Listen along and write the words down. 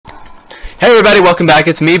everybody, welcome back.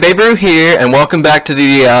 It's me, Baberoo here, and welcome back to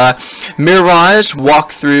the Mirage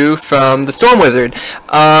walkthrough from the Storm Wizard.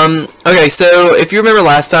 Okay, so if you remember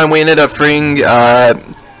last time, we ended up freeing that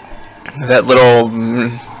little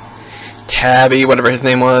tabby, whatever his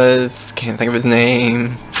name was. Can't think of his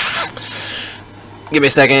name. Give me a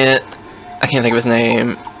second. I can't think of his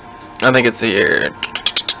name. I think it's here.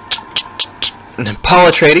 Paul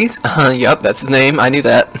Atreides. Yep, that's his name. I knew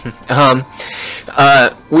that.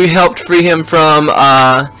 We helped free him from,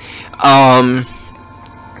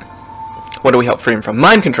 what do we help free him from?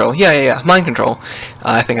 Mind control. Yeah, mind control.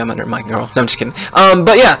 I think I'm under mind control. No, I'm just kidding.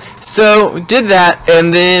 But yeah, so did that,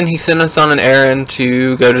 and then he sent us on an errand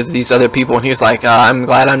to go to these other people, and he was like, I'm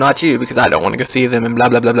glad I'm not you, because I don't want to go see them, and blah,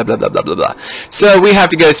 blah, blah, blah, blah, blah, blah, blah, blah. So we have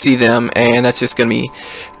to go see them, and that's just going to be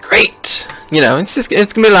great. You know, it's going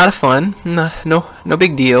to be a lot of fun. No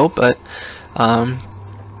big deal, but,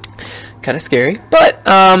 kind of scary, but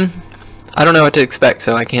I don't know what to expect,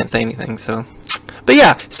 so I can't say anything. So, but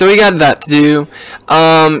yeah, so we got that to do.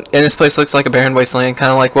 And this place looks like a barren wasteland,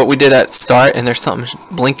 kind of like what we did at start. And there's something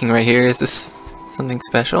blinking right here. Is this something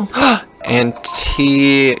special?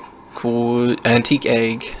 Antique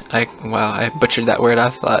egg. Wow, I butchered that word. I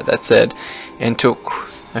thought that said antique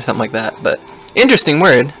or something like that, but interesting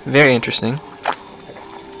word, very interesting.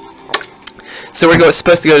 So we're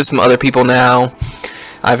supposed to go to some other people now.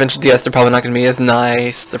 I eventually guessed they're probably not going to be as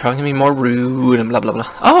nice. They're probably going to be more rude and blah, blah, blah.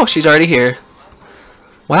 Oh, she's already here.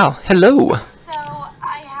 Wow. Hello. So,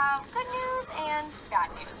 I have good news and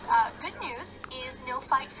bad news. Good news is no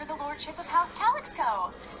fight for the lordship of House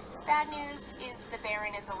Calixco. Bad news is the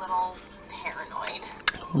Baron is a little paranoid.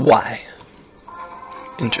 Why?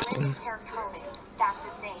 Interesting. That's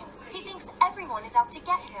his name. He thinks everyone is out to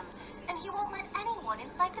get him, and he won't let anyone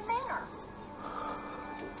inside the manor.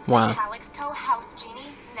 Wow. Calixco House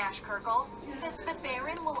Genie, Nash Kirkle, says the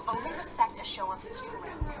Baron will only respect a show of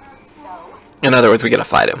strength. So, in other words, we gotta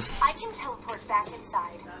fight him. I can teleport back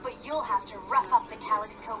inside, but you'll have to rough up the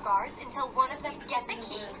Calixco guards until one of them get the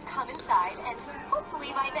key, come inside, and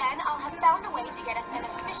hopefully by then I'll have found a way to get us an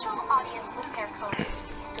official audience with their code.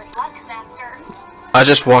 Good luck, Master. I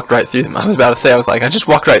just walked right through them. I was about to say, I just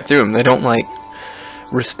walked right through them. They don't, like,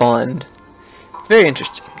 respond. It's very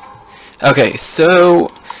interesting. Okay,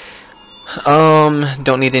 so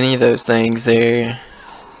don't need any of those things there.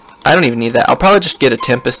 I don't even need that. I'll probably just get a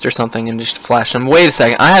Tempest or something and just flash them. Wait a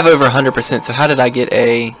second. I have over 100%, so how did I get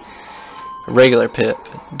a regular pip?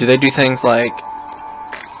 Do they do things like...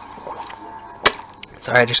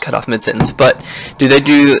 Sorry, I just cut off mid-sentence. But do they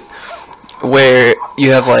do where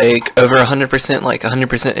you have like over 100%, like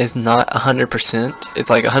 100% is not 100%? It's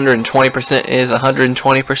like 120% is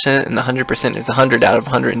 120%, and 100% is 100 out of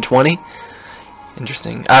 120?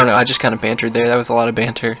 Interesting. I don't know, I just kind of bantered there. That was a lot of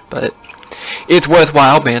banter, but it's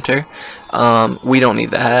worthwhile banter. We don't need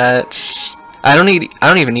that. I don't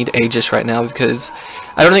even need Aegis right now, because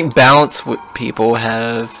I don't think balance people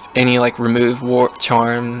have any like remove warp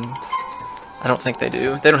charms. I don't think they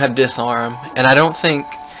do. They don't have disarm, and I don't think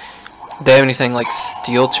they have anything like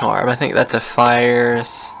steel charm. I think that's a fire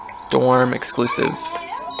storm exclusive,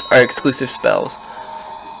 or exclusive spells.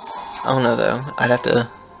 I don't know though. I'd have to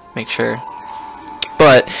make sure.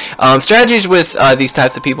 But strategies with these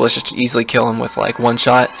types of people is just to easily kill them with like one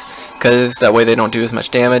shots, because that way they don't do as much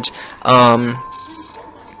damage.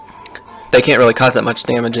 They can't really cause that much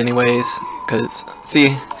damage anyways, because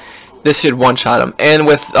see, this should one shot them. And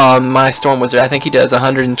with my Storm Wizard, I think he does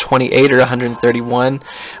 128 or 131.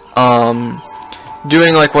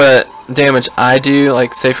 Doing like what damage I do,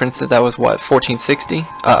 like say for instance that was what, 1460.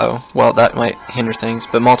 Uh-oh, well that might hinder things,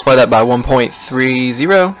 but multiply that by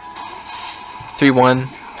 1.30. 31.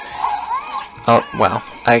 Oh wow,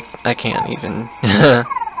 I can't even.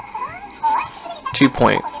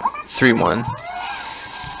 2.31.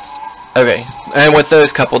 Okay, and with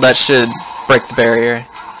those coupled, that should break the barrier.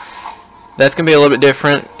 That's gonna be a little bit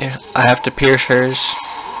different. I have to pierce hers,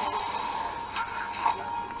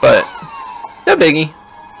 but no biggie.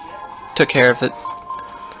 Took care of it.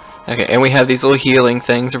 Okay, and we have these little healing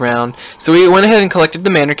things around. So we went ahead and collected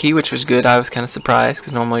the Manor Key, which was good. I was kind of surprised,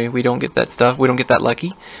 because normally we don't get that stuff. We don't get that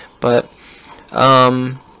lucky. But,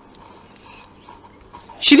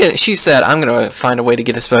 she didn't. She said, I'm going to find a way to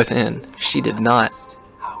get us both in. She did not.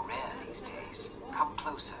 How rare these days. Come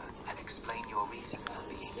closer and explain your reason for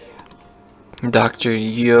being here. Dr.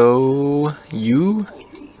 You?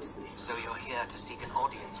 Indeed. So you're here to seek an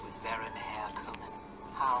audience with Baron Herr Conan.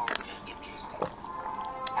 How interesting.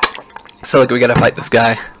 I feel like we gotta fight this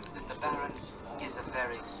guy. The Baron is a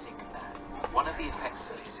very sick man. One of the effects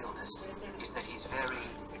of his illness is that he's very...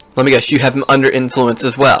 Let me guess, you have him under influence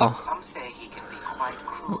as well. Some say he can be quite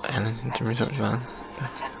cruel and resort fun.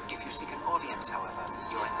 If you seek an audience, however,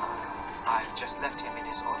 you're in luck. I've just left him in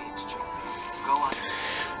his audience chamber. Go on.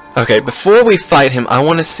 Okay, before we fight him, I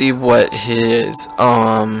want to see what his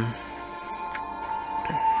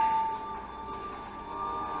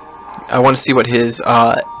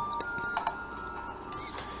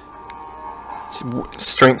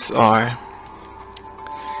strengths are.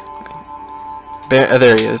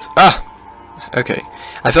 There he is. Ah! Okay.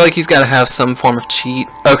 I feel like he's got to have some form of cheat.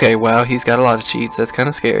 Okay, wow, he's got a lot of cheats. That's kind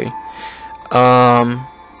of scary.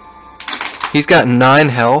 He's got 9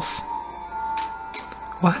 health.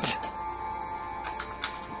 What?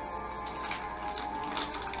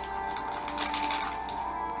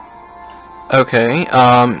 Okay,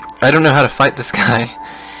 I don't know how to fight this guy.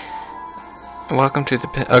 Welcome to the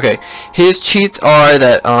pit. Okay, his cheats are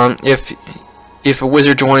that if a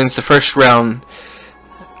wizard joins the first round,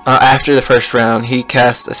 after the first round, he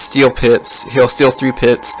casts a steal pips. He'll steal 3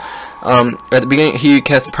 pips. At the beginning, he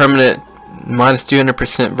casts a permanent minus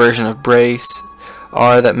 200% version of brace.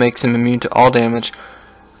 R that makes him immune to all damage.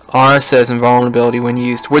 R says invulnerability when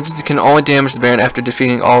used. Wizards can only damage the Baron after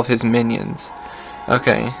defeating all of his minions.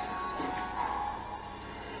 Okay.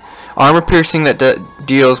 Armor piercing that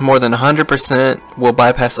deals more than 100% will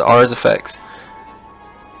bypass the R's effects.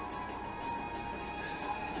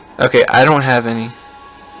 Okay, I don't have any.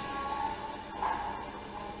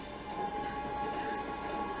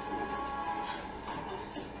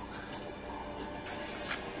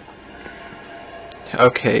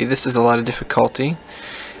 Okay, this is a lot of difficulty.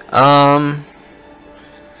 I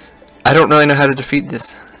don't really know how to defeat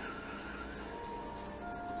this.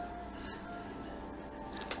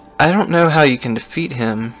 I don't know how you can defeat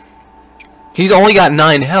him. He's only got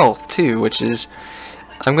 9 health too, which is...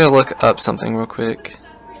 I'm gonna look up something real quick.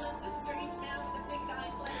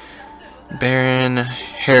 Baron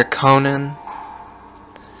Harkonnen.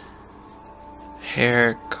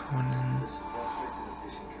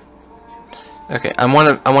 Okay, I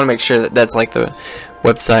wanna make sure that that's like the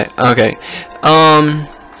website. Okay.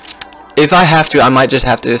 If I have to, I might just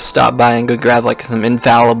have to stop by and go grab like some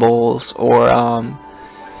infallibles or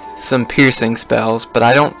some piercing spells, but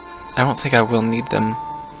I don't think I will need them.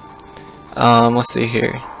 Let's see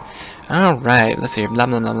here. Alright, let's see here. Blah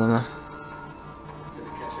blah blah blah blah.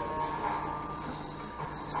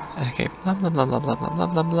 Okay, blah blah blah blah blah blah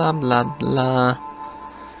blah blah blah blah.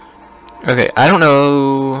 Okay, I don't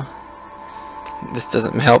know. This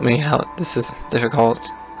doesn't help me out. This is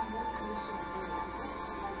difficult.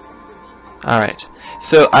 Alright,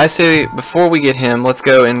 so I say before we get him, let's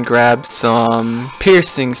go and grab some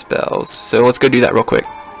piercing spells. So let's go do that real quick.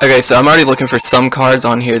 Okay, so I'm already looking for some cards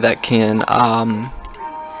on here that can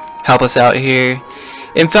help us out here.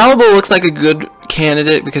 Infallible looks like a good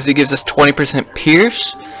candidate because it gives us 20%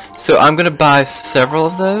 pierce. So I'm going to buy several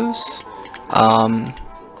of those.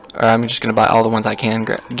 Or I'm just going to buy all the ones I can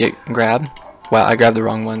grab. Well, I grabbed the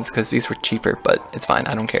wrong ones because these were cheaper, but it's fine,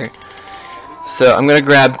 I don't care. So I'm going to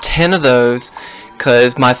grab 10 of those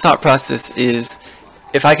because my thought process is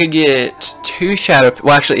if I could get 2 shadow...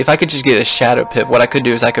 Well, actually, if I could just get a shadow pip, what I could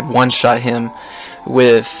do is I could one-shot him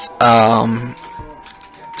with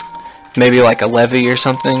maybe like a levy or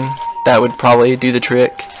something. That would probably do the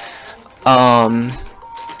trick.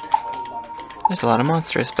 There's a lot of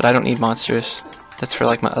monstrous, but I don't need monstrous. That's for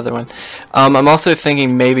like my other one. I'm also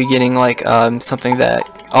thinking maybe getting like something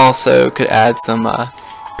that also could add some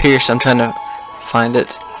pierce. I'm trying to find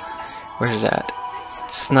it. Where's it at?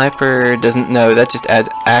 Sniper doesn't know. That just adds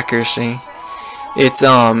accuracy. It's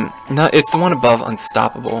it's the one above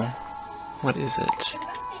unstoppable. What is it?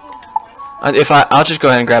 I'll just go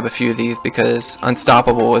ahead and grab a few of these because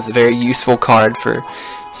unstoppable is a very useful card for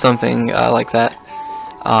something like that.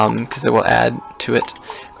 Because it will add to it.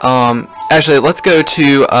 Actually, let's go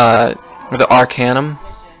to the Arcanum,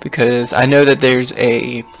 because I know that there's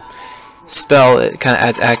a spell that kind of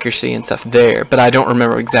adds accuracy and stuff there, but I don't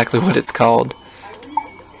remember exactly what it's called.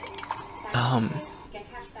 I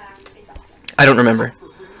don't remember,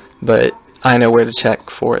 but I know where to check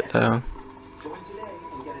for it though.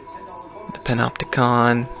 The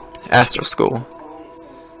Panopticon, Astral School.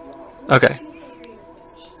 Okay.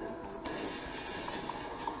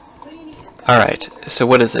 Alright, so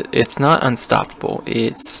what is it? It's not unstoppable.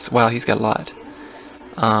 It's... wow, he's got a lot.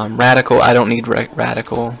 Radical, I don't need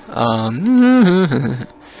radical.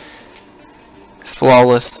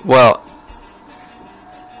 Flawless, well...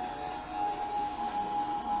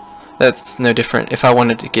 that's no different if I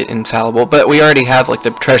wanted to get infallible. But we already have like the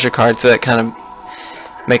treasure card, so that kind of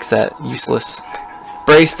makes that useless.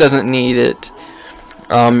 Brace doesn't need it.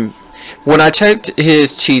 when I checked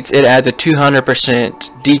his cheats, it adds a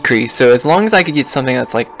 200% decrease. So as long as I could get something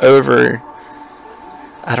that's like over,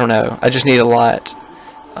 I don't know, I just need a lot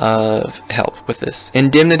of help with this.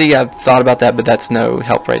 Indemnity, I've thought about that, but that's no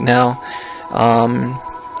help right now.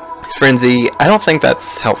 Frenzy, I don't think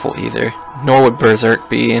that's helpful either, nor would Berserk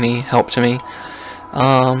be any help to me.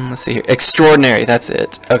 Let's see here, Extraordinary, that's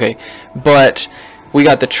it. Okay, but we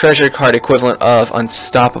got the treasure card equivalent of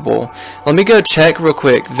Unstoppable. Let me go check real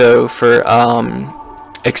quick though for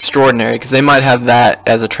Extraordinary, because they might have that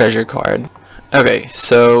as a treasure card. Okay,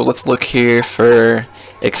 so let's look here for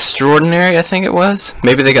Extraordinary, I think it was.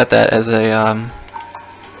 Maybe they got that as a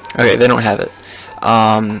okay, they don't have it.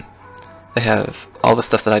 They have all the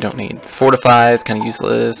stuff that I don't need. Fortify is kind of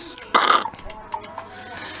useless.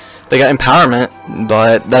 They got Empowerment,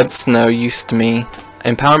 but that's no use to me.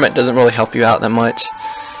 Empowerment doesn't really help you out that much.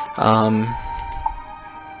 I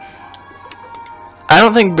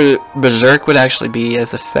don't think Berserk would actually be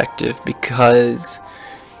as effective because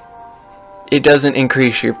it doesn't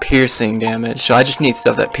increase your piercing damage. So I just need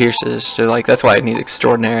stuff that pierces. So like that's why I need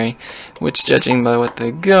Extraordinary, which judging by what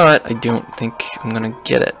they got, I don't think I'm gonna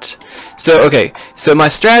get it. So okay, so my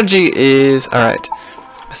strategy is alright.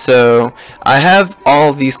 So I have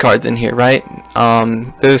all these cards in here, right?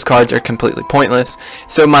 Those cards are completely pointless.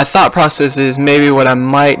 So my thought process is maybe what I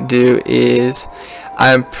might do is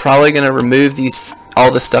I'm probably gonna remove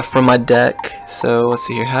all the stuff from my deck. So let's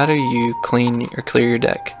see here. How do you clean or clear your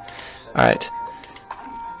deck? Alright.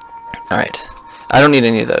 Alright. I don't need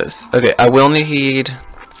any of those. Okay, I will need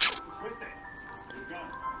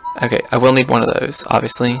one of those,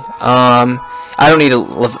 obviously. I don't need a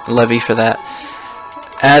levy for that.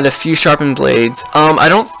 Add a few sharpened blades. I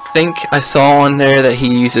don't think I saw on there that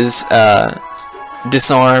he uses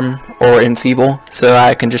disarm or enfeeble, so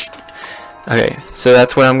I can just okay, so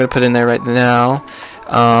that's what I'm gonna put in there right now.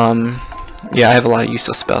 Yeah, I have a lot of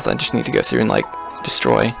useless spells. I just need to go through and like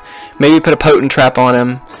destroy. Maybe put a potent trap on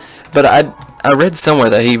him, but I read somewhere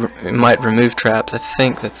that he might remove traps. I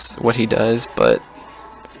think that's what he does, but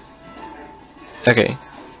okay.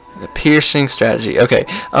 The piercing strategy. Okay.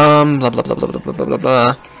 Blah blah blah blah blah blah blah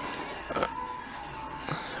blah.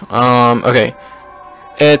 Okay.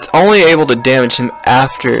 It's only able to damage him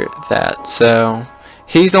after that, so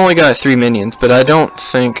he's only got 3 minions, but I don't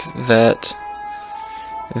think that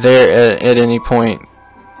they're at any point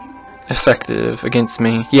effective against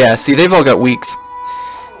me. Yeah, see, they've all got weaks.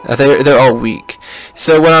 They're all weak.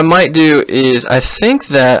 So what I might do is I think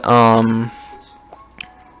that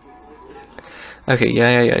okay,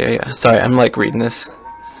 yeah. Sorry, I'm like reading this.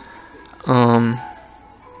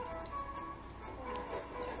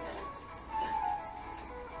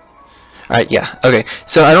 Alright, yeah, okay.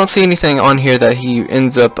 So I don't see anything on here that he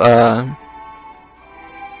ends up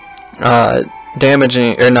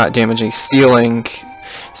damaging, or not damaging, stealing.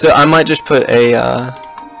 So I might just put a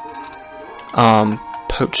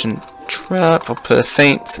potion trap. I'll put a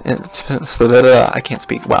feint. I can't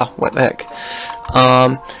speak. Wow, what the heck?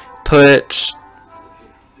 Put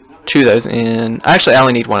 2 of those in. Actually, I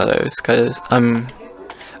only need 1 of those because I'm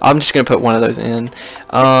just gonna put 1 of those in.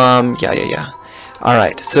 Yeah. All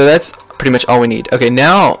right, so that's pretty much all we need. Okay,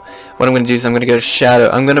 now what I'm gonna do is I'm gonna go to Shadow.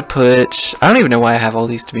 I'm gonna put. I don't even know why I have all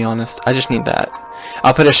these, to be honest. I just need that.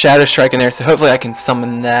 I'll put a Shadow Strike in there, so hopefully I can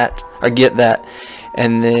summon that or get that.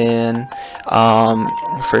 And then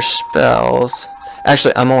for spells,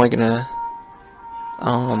 actually I'm only gonna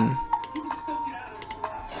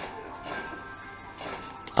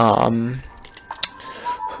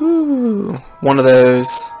one of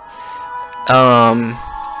those,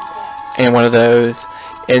 and one of those,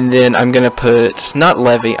 and then I'm gonna put not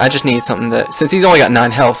Levy. I just need something that, since he's only got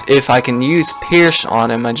 9 health, if I can use Pierce on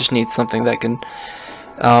him, I just need something that can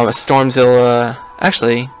Stormzilla.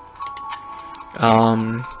 Actually,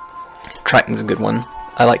 Triton's a good one.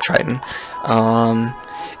 I like Triton. And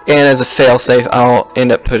as a failsafe, I'll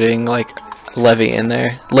end up putting like Levy in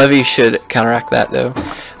there. Levy should counteract that though.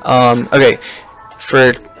 Okay,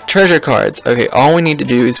 for treasure cards, okay, all we need to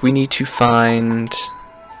do is we need to find.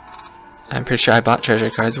 I'm pretty sure I bought treasure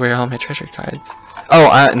cards. Where are all my treasure cards?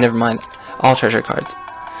 Oh, never mind. All treasure cards.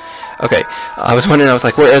 Okay, I was wondering. I was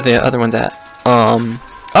like, where are the other ones at?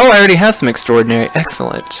 Oh, I already have some extraordinary.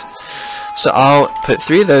 Excellent. So I'll put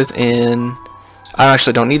 3 of those in. I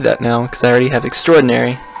actually don't need that now because I already have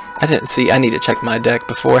extraordinary. I didn't see. I need to check my deck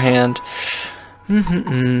beforehand.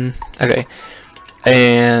 Okay.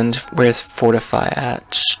 And where's Fortify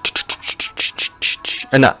at?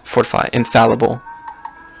 Or not Fortify. Infallible.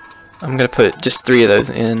 I'm gonna put just 3 of those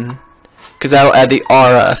in because that'll add the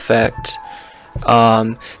aura effect.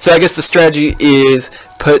 So I guess the strategy is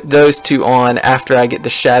put those two on after I get the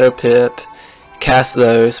Shadow Pip, cast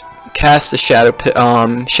those, cast the Shadow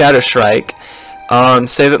Strike,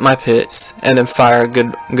 save up my pips, and then fire a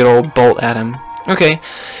good old bolt at him. Okay,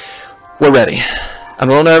 we're ready. I'm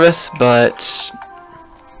a little nervous, but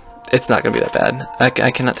it's not gonna be that bad. I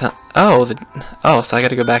cannot tell. Oh, so I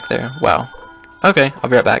gotta go back there. Wow. Okay, I'll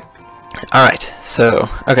be right back. Alright, so,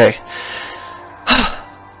 okay.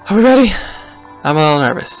 Are we ready? I'm a little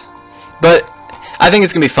nervous. But I think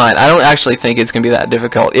it's going to be fine. I don't actually think it's going to be that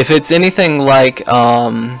difficult. If it's anything like,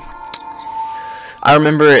 I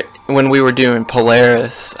remember when we were doing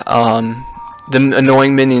Polaris, the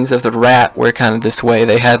annoying minions of the rat were kind of this way.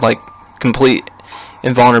 They had, like, complete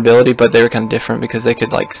invulnerability, but they were kind of different because they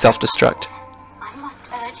could, like, self-destruct. I must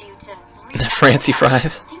urge you to Francie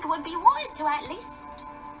fries. I think it would be wise to at least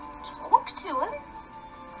talk to him.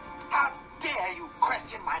 How dare you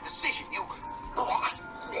question my decision, you... Where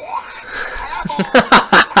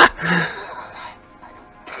was I? I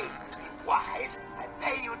don't pay you to be wise. I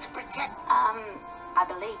pay you to protect... I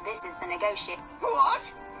believe this is the negotiate.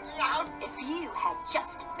 What? If you had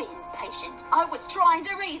just been patient. I was trying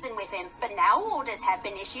to reason with him, but now orders have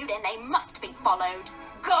been issued and they must be followed.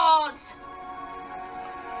 Gods!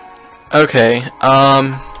 Okay, I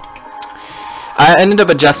ended up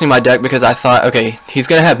adjusting my deck because I thought, okay, he's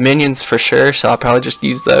gonna have minions for sure, so I'll probably just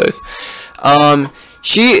use those.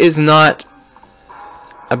 She is not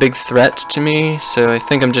a big threat to me, so I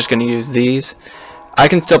think I'm just gonna use these. I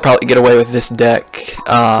can still probably get away with this deck,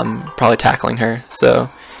 probably tackling her, so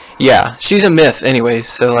yeah, she's a myth anyways,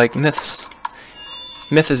 so like myth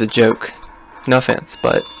is a joke. No offense,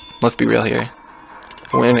 but let's be real here.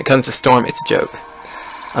 When it comes to Storm, it's a joke.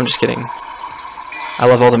 I'm just kidding. I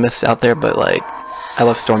love all the myths out there, but like I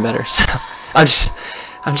love Storm better. So I'm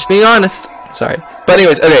just being honest. Sorry. But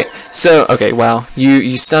anyways, okay. So okay, wow.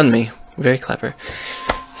 You stunned me. Very clever.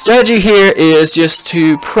 Strategy here is just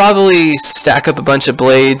to probably stack up a bunch of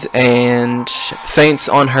blades and feints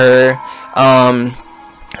on her.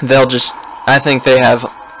 They'll just, I think they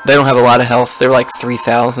don't have a lot of health. They're like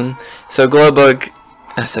 3,000. So Glowbug,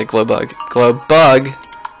 I said Glowbug. Glowbug.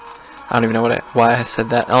 I don't even know why I said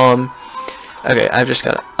that. Okay, I've just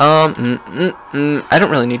got I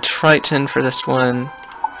don't really need Triton for this one.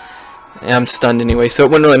 Yeah, I'm stunned anyway, so it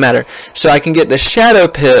wouldn't really matter. So I can get the Shadow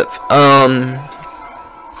Pip,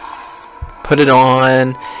 put it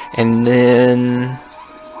on, and then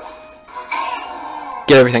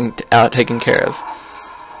get everything taken care of.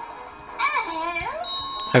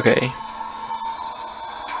 Okay.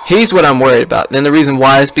 He's what I'm worried about. And the reason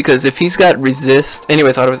why is because if he's got resist,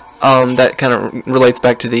 anyways, that kind of relates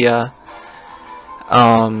back to the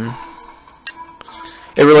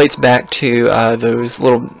it relates back to those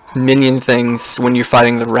little minion things when you're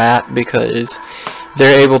fighting the rat, because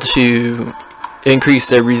they're able to increase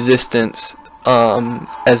their resistance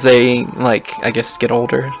as they, like, I guess, get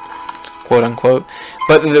older, quote unquote.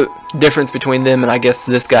 But the difference between them and I guess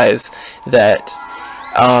this guy is that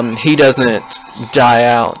he doesn't die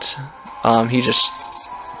out. He just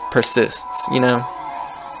persists, you know.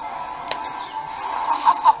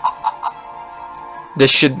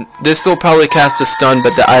 This will probably cast a stun,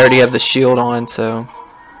 but I already have the shield on, so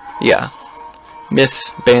yeah.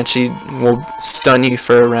 Myth Banshee will stun you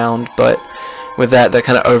for a round, but with that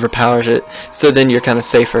kind of overpowers it. So then you're kind of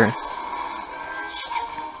safer.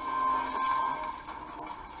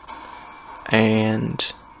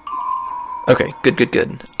 And okay,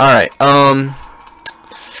 good. Alright, I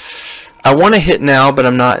want to hit now, but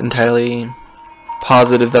I'm not entirely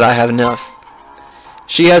positive that I have enough.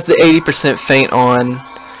 She has the 80% feint on,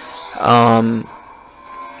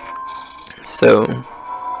 so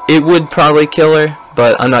it would probably kill her,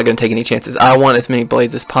 but I'm not going to take any chances. I want as many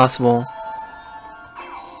blades as possible.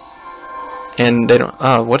 And they don't,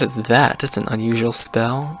 oh, what is that? That's an unusual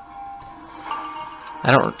spell.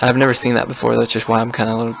 I've never seen that before. That's just why I'm kind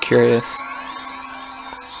of a little curious.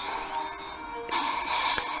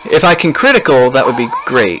 If I can critical, that would be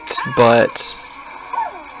great, but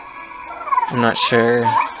I'm not sure.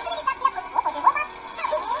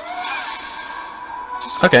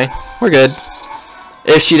 Okay, we're good.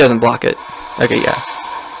 If she doesn't block it. Okay, yeah.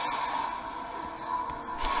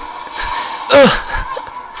 Ugh.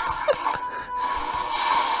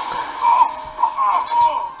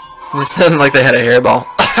 It sounded like they had a hairball.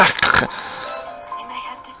 He may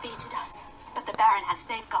have defeated us, but the Baron has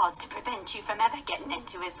safeguards to prevent you from ever getting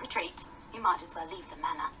into his retreat. You might as well leave the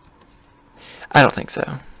manor. I don't think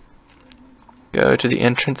so. Go to the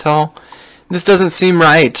entrance hall. This doesn't seem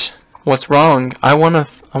right. What's wrong? I wanna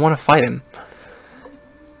fight him.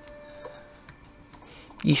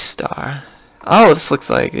 East Star. Oh, this looks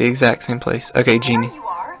like the exact same place. Okay, Genie. There you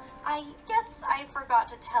are. I guess I forgot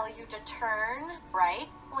to tell you to turn, right?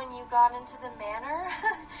 When you got into the manor?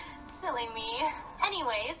 Silly me.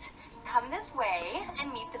 Anyways, come this way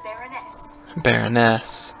and meet the Baroness.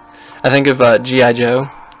 Baroness. I think of G.I. Joe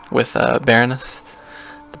with Baroness.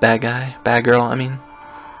 The bad guy. Bad girl, I mean.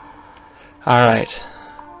 Alright.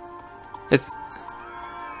 It's...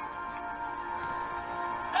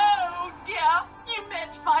 Oh dear, you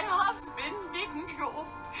met my husband, didn't you?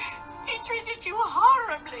 He treated you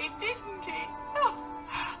horribly, didn't he? Oh,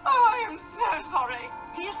 I am so sorry.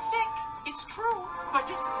 He is sick, it's true, but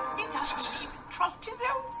he doesn't even trust his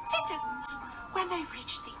own kittens. When they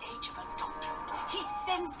reach the age of adulthood, he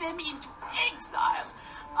sends them into exile.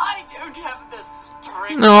 I don't have the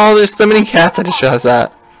strength. No, there's so many cats, I just realized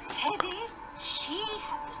that. Teddy, she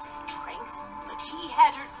had the strength, but he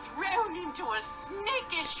had her thrown into a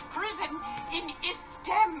snakish prison in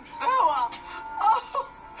Istanbul. Oh,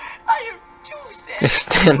 I am too sad.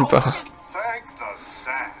 Istanbul. Thank the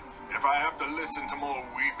saints. If I have to listen to more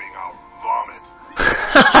weeping, I'll vomit.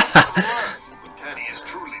 Teddy is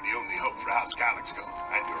truly the only hope for House Calixco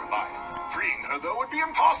and your alliance. Freeing her, though, would be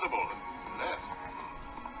impossible.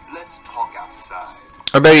 Let's talk outside.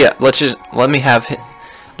 Or better yet,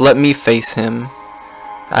 let me face him.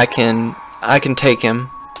 I can take him.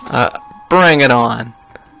 Bring it on.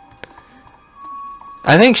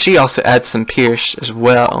 I think she also adds some Pierce as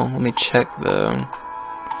well. Let me check though.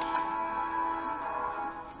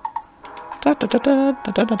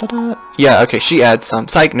 Yeah, okay, she adds some.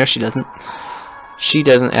 Psych, no she doesn't. She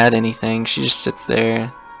doesn't add anything. She just sits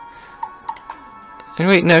there. And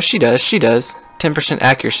wait, no, she does. She does. 10%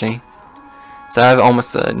 accuracy. So I have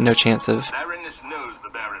almost no chance of... Baroness knows the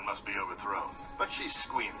Baron must be overthrown, but she's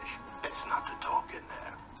squeamish. Best not to talk in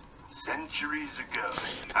there. Centuries ago,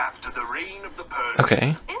 after the reign of the Purge...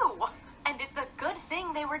 Okay. Ew! And it's a good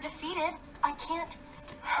thing they were defeated. I can't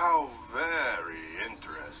How very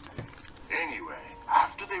interesting. Anyway,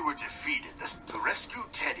 after they were defeated, to rescue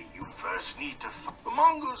Teddy, you first need to... The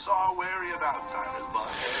mongooses are wary of outsiders, but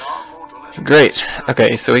they are mortal enemies. Great.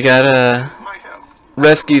 Okay, so we gotta Might help.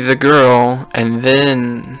 rescue the girl and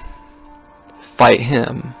then fight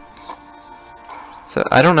him. So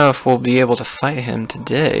I don't know if we'll be able to fight him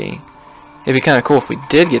today. It'd be kind of cool if we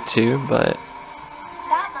did get to, but...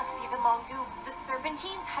 That must be the mongoose. The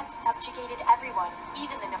Serpentines had subjugated everyone,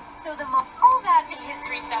 even the so the all that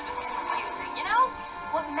history stuff is confusing, you know?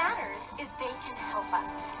 What matters is they can help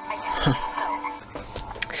us, I guess. So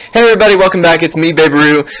Hey everybody, welcome back. It's me,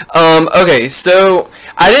 Baberoo. Okay, so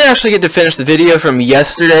I didn't actually get to finish the video from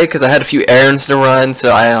yesterday because I had a few errands to run,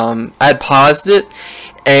 so I had paused it,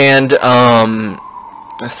 and I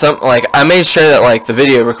made sure that like the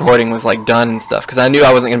video recording was like done and stuff because I knew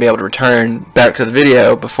I wasn't gonna be able to return back to the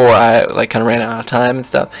video before I like kind of ran out of time and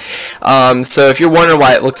stuff. So if you're wondering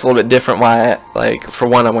why it looks a little bit different, why like for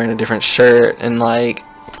one I'm wearing a different shirt and like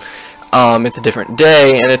it's a different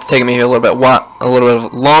day and it's taking me a little bit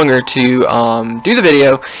longer to do the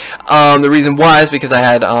video. The reason why is because I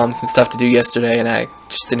had some stuff to do yesterday and I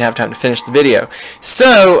just didn't have time to finish the video.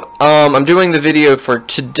 So I'm doing the video for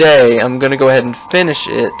today. I'm gonna go ahead and finish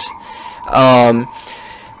it.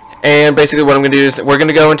 And basically what I'm gonna do is we're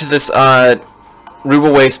gonna go into this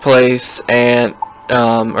Ruble Waste place and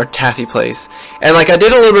or Taffy place. And like I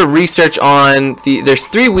did a little bit of research on there's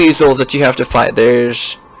 3 weasels that you have to fight.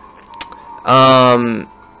 There's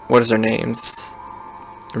what is their names?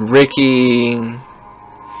 Ricky,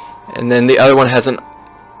 and then the other one has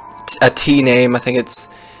a T name. I think it's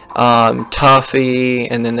Toffee,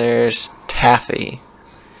 and then there's Taffy,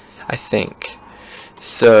 I think.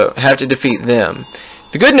 So I have to defeat them.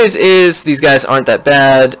 The good news is these guys aren't that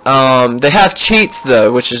bad. They have cheats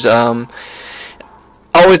though, which is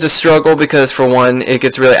always a struggle because for one it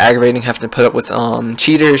gets really aggravating having to put up with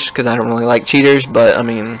cheaters because I don't really like cheaters, but I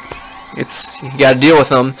mean you gotta deal with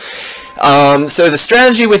them. So the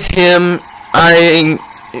strategy with him, I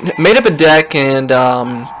made up a deck and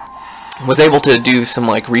was able to do some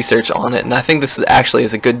like research on it, and I think this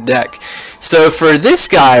is a good deck. So for this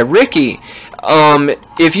guy, Ricky,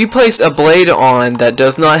 if you place a blade on that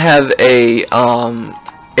does not have a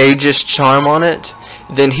Aegis charm on it,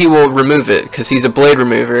 then he will remove it because he's a blade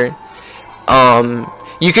remover.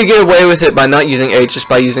 You could get away with it by not using Aegis,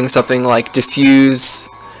 by using something like diffuse.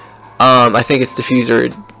 I think it's diffuse or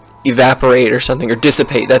evaporate or something, or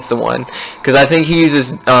dissipate, that's the one, because I think he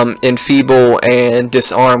uses enfeeble and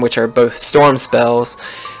disarm, which are both storm spells.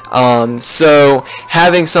 So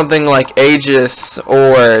having something like Aegis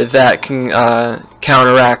or that can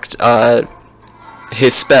counteract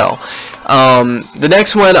his spell. The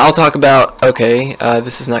next one I'll talk about, okay,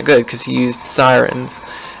 this is not good because he used sirens.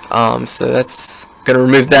 So that's going to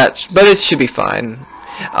remove that, but it should be fine.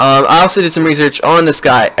 I also did some research on this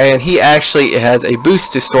guy, and he actually has a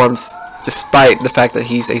boost to storms despite the fact that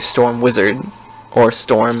he's a storm wizard, or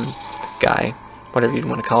storm guy, whatever you'd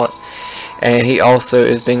want to call it. And he also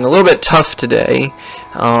is being a little bit tough today.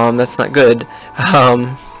 That's not good.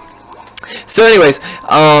 So anyways,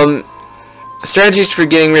 strategies for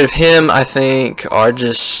getting rid of him, I think, are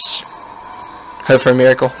just hope for a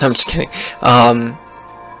miracle. No, I'm just kidding.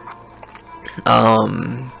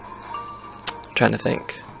 Trying to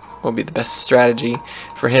think what would be the best strategy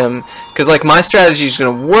for him, because like my strategy is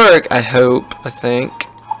going to work, I think.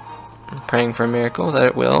 I'm praying for a miracle that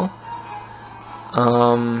it will.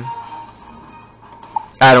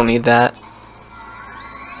 I don't need that.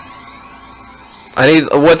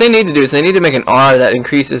 What they need to do is they need to make an R that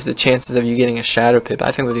increases the chances of you getting a shadow pip.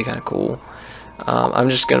 I think that would be kind of cool. I'm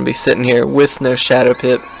just going to be sitting here with no shadow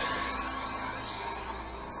pip.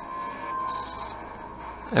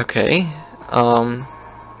 Okay.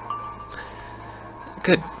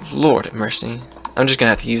 Good Lord have mercy. I'm just going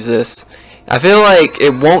to have to use this. I feel like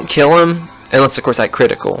it won't kill him unless, of course, I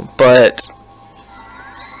critical. But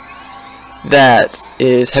that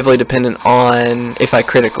is heavily dependent on if I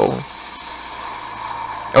critical.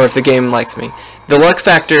 Or if the game likes me. The luck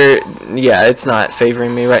factor, yeah, it's not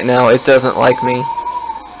favoring me right now. It doesn't like me.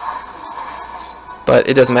 But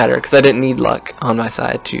it doesn't matter, because I didn't need luck on my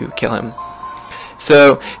side to kill him.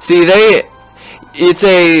 So, see, it's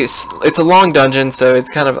a long dungeon, so it's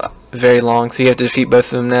kind of very long, so you have to defeat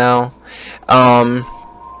both of them now.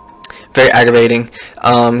 Very aggravating.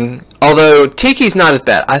 Although, Tiki's not as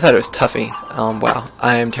bad. I thought it was Tuffy. Wow,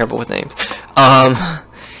 I am terrible with names.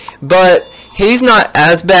 But he's not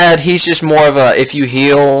as bad. He's just more of a, if you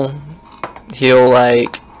heal, he'll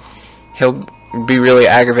be really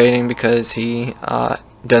aggravating because he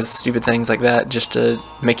does stupid things like that just to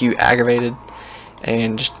make you aggravated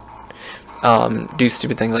and just do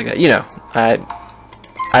stupid things like that. You know,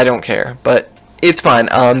 I don't care, but it's fine.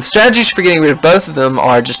 Strategies for getting rid of both of them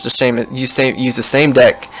are just the same. Use the same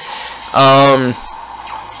deck.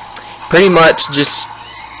 Pretty much just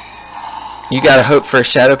you gotta hope for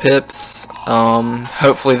shadow pips.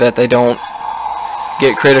 Hopefully that they don't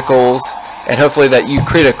get criticals, and hopefully that you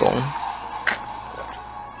critical.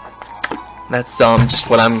 That's just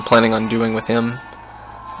what I'm planning on doing with him.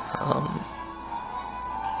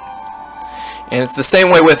 And it's the same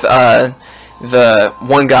way with the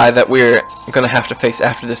one guy that we're gonna have to face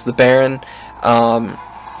after this, the Baron.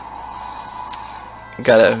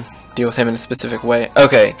 Gotta deal with him in a specific way.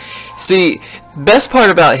 Okay, see, best part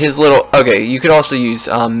about his little, okay, you could also use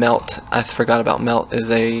Melt. I forgot about Melt as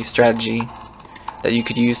a strategy that you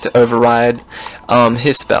could use to override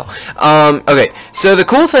his spell. Okay, so the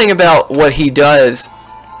cool thing about what he does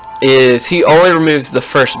is he only removes the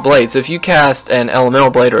first blade. So if you cast an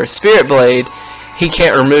Elemental Blade or a Spirit Blade, he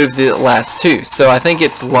can't remove the last two. So I think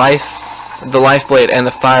it's Life, the Life Blade and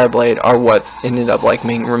the Fire Blade are what's ended up like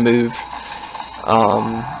being removed.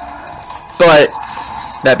 But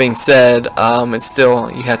that being said, it's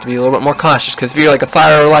still, you have to be a little bit more cautious, because if you're like a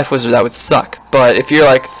Fire or Life Wizard, that would suck. But if you're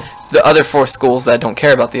like the other 4 schools that don't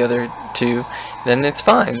care about the other 2, then it's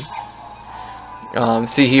fine.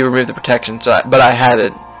 See, he removed the protection, so but I had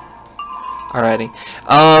it already.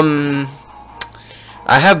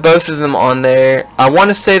 I have both of them on there. I want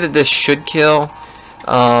to say that this should kill,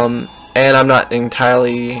 and I'm not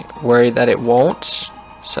entirely worried that it won't,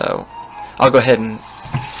 so I'll go ahead and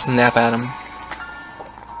snap at him.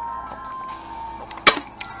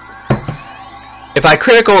 If I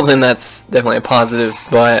critical, then that's definitely a positive,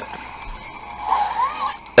 but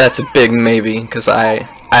that's a big maybe, because I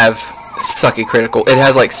have sucky critical. It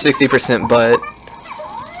has like 60%, but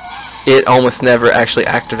it almost never actually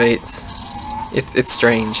activates. It's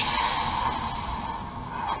strange.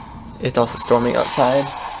 It's also storming outside,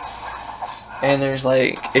 and there's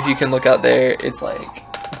like, if you can look out there, it's like,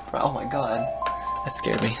 oh my god, that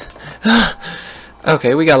scared me.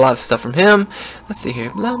 Okay, we got a lot of stuff from him. Let's see here.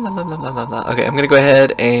 Blah, blah, blah, blah, blah, blah, blah. Okay, I'm gonna go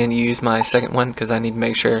ahead and use my second one because I need to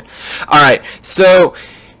make sure. Alright, so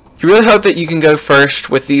you really hope that you can go first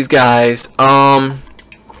with these guys.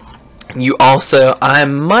 You also, I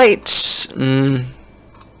might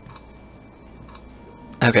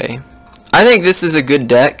okay, I think this is a good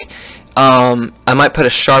deck. I might put a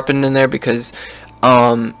Sharpened in there because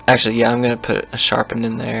actually, yeah, I'm gonna put a Sharpened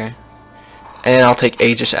in there, and I'll take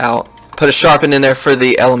Aegis out. Put a Sharpened in there for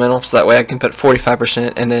the Elemental, so that way I can put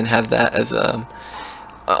 45% and then have that as a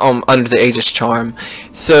under the Aegis charm.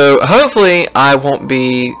 So hopefully I won't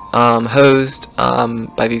be hosed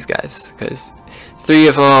by these guys, because 3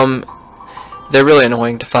 of them, they're really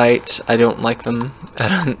annoying to fight. I don't like them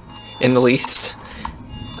in the least,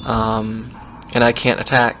 and I can't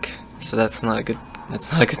attack, so that's not a good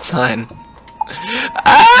sign.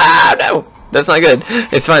 Ah, no, that's not good.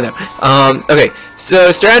 It's fine though. Okay,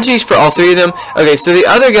 so strategies for all 3 of them. Okay, so the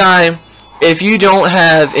other guy, if you don't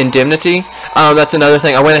have indemnity, that's another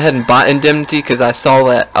thing. I went ahead and bought indemnity because I saw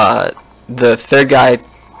that the 3rd guy,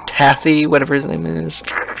 Taffy, whatever his name is,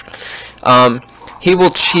 he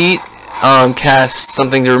will cheat, cast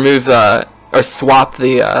something to remove or swap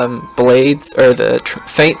the blades or the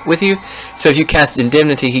feint with you. So if you cast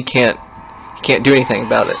indemnity, he can't do anything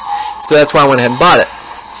about it. So that's why I went ahead and bought it.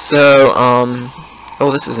 So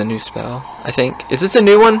oh, this is a new spell, I think. Is this a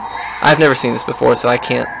new one? I've never seen this before, so I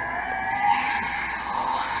can't.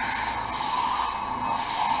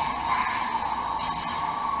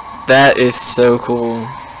 That is so cool.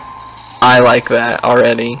 I like that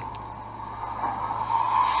already.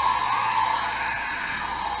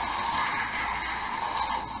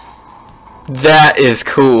 That is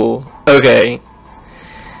cool. Okay.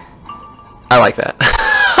 I like that.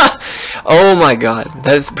 Oh my god,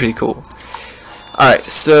 that is pretty cool. Alright,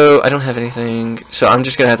 so I don't have anything, so I'm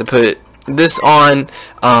just gonna have to put this on.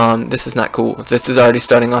 This is not cool. This is already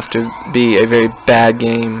starting off to be a very bad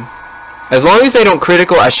game. As long as they don't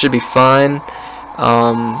critical, I should be fine.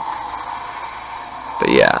 But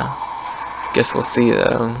yeah, guess we'll see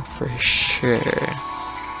though, for sure.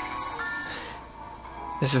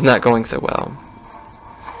 This is not going so well,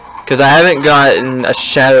 because I haven't gotten a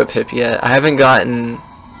shadow pip yet. I haven't gotten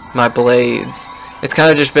my blades. It's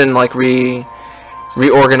kind of just been like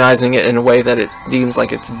reorganizing it in a way that it deems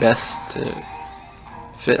like it's best to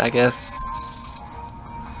fit, I guess.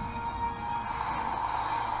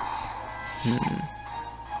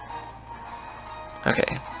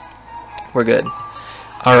 Okay, we're good.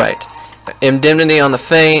 Alright, indemnity on the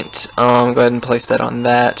feint. Go ahead and place that on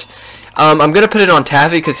that. I'm gonna put it on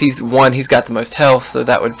Taffy because he's got the most health, so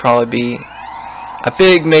that would probably be a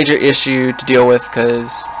big major issue to deal with,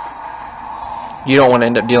 because you don't want to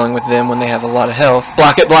end up dealing with them when they have a lot of health.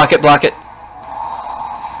 Block it, block it, block it.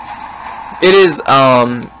 It is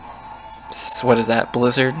what is that,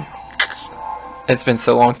 Blizzard? It's been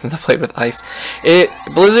so long since I played with ice.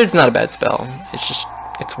 Blizzard's not a bad spell. It's just,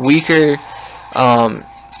 it's weaker,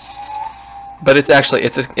 but it's actually,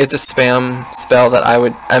 it's a spam spell that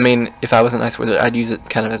I mean, if I was an ice wizard, I'd use it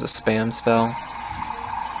kind of as a spam spell.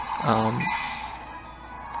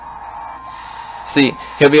 See,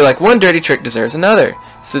 he'll be like, one dirty trick deserves another.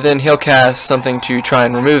 So then he'll cast something to try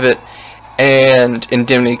and remove it, and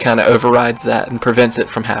indemnity kind of overrides that and prevents it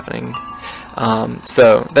from happening.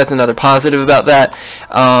 So that's another positive about that.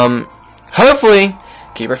 Hopefully,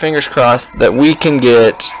 keep our fingers crossed that we can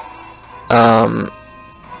get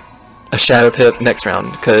a shadow pip next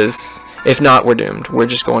round, because if not, we're doomed. We're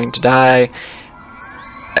just going to die,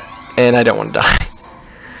 and I don't want to die.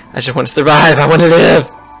 I just want to survive. I want to live.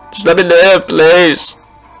 Just let me live, please.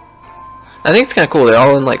 I think it's kind of cool. They're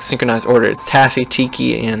all in like synchronized order. It's Taffy,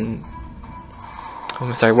 Tiki, and oh,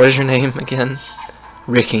 I'm sorry. What is your name again?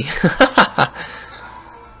 Ricky.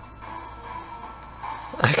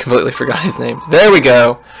 I completely forgot his name. There we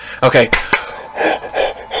go. Okay.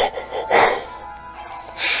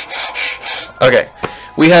 Okay.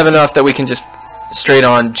 We have enough that we can just straight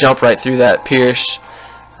on jump right through that pierce.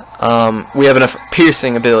 We have enough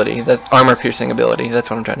piercing ability. That's armor piercing ability.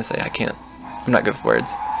 That's what I'm trying to say. I'm not good with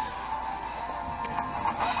words.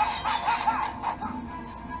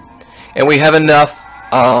 And we have enough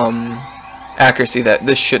accuracy that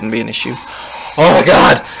this shouldn't be an issue. Oh my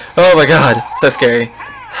god! Oh my god! So scary.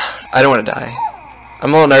 I don't want to die.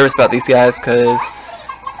 I'm a little nervous about these guys because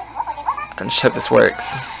I just hope this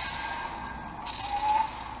works.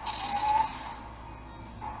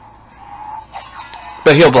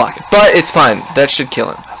 But he'll block it. But it's fine. That should kill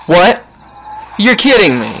him. What? You're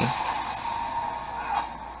kidding me.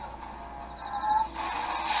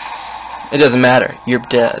 It doesn't matter. You're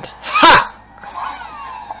dead. Ha!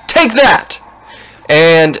 Take that!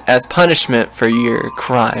 And as punishment for your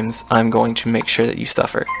crimes, I'm going to make sure that you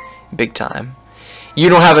suffer. Big time. You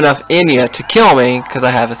don't have enough in you to kill me, because I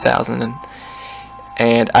have 1,000.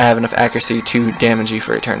 And I have enough accuracy to damage you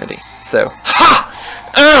for eternity. So,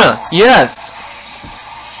 ha! Yes!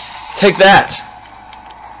 Take that!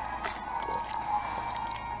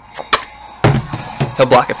 He'll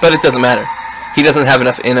block it, but it doesn't matter. He doesn't have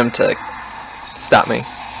enough in him to stop me.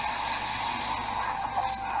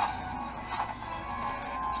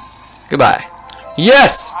 Goodbye.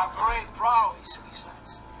 Yes!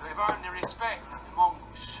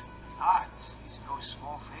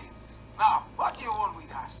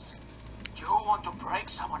 break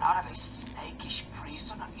someone out of a snakish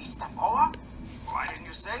prison on Istanbul? Why didn't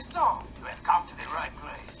you say so? You have come to the right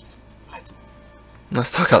place.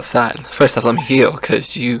 Let's talk outside. First off, let me heal,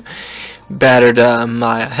 because you battered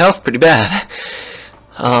my health pretty bad.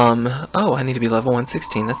 Oh, I need to be level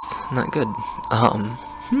 116. That's not good.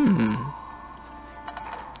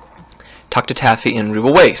 Talk to Taffy and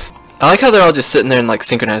Ruble Waste. I like how they're all just sitting there in like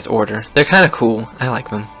synchronized order. They're kind of cool. I like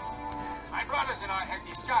them. My brothers and I have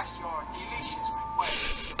discussed your delicious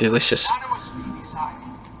request. Delicious. Unanimously decided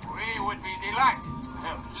we would be delighted to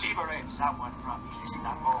help liberate someone from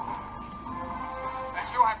Istanbul. As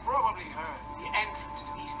you have probably heard, the entrance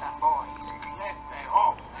to Istanbul is left a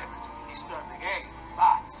home never to be disturbed again.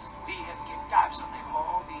 But we have kept tabs on them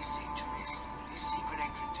all these centuries. The secret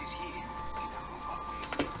entrance is here.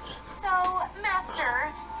 So, Master,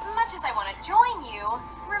 much as I want to join you,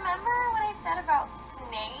 remember what I said about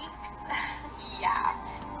snakes? Yeah.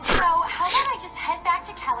 So, how about I just head back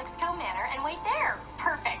to Calixco Manor and wait there?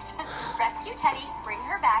 Perfect. Rescue Teddy, bring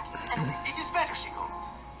her back, and... It is better she goes,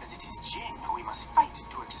 as it is Jin who we must fight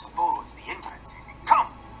to expose the entrance. Come,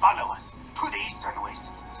 follow us to the eastern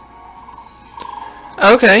oasis.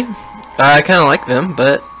 Okay. I kind of like them,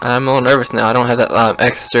 but I'm a little nervous now. I don't have that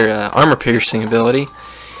extra armor piercing ability.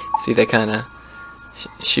 See, they kind of...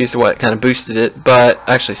 She's what kind of boosted it, but...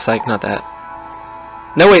 Actually, psych, not that.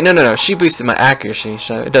 No, wait, no. She boosted my accuracy,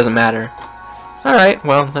 so it doesn't matter. Alright,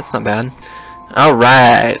 well, that's not bad.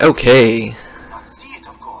 Alright, okay. Not see it,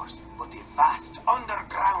 of course, but the vast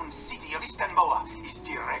underground city of Istanbul is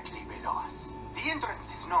directly below us. The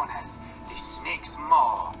entrance is known as the Snake's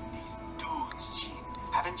Maw. These dudes, Jin,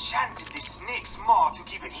 have enchanted the Snake's Maw to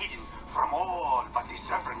keep it hidden from all but the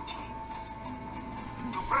Serpentines.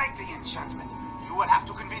 To break the enchantment, you will have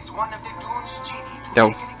to convince one of the Dune's genie to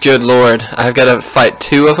Oh, good lord. I've got to fight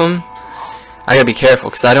 2 of them? I gotta be careful,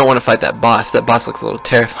 because I don't want to fight that boss. That boss looks a little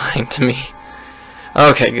terrifying to me.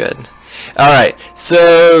 Okay, good. Alright,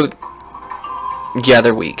 so... Yeah,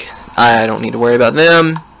 they're weak. I don't need to worry about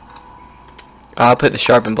them. I'll put the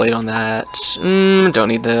sharpened blade on that. Don't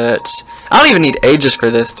need that. I don't even need Aegis for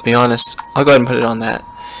this, to be honest. I'll go ahead and put it on that.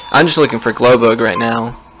 I'm just looking for Glowbug right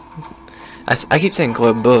now. I keep saying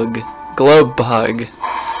Glowbug. Glowbug.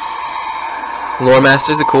 Lore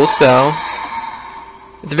Master is a cool spell.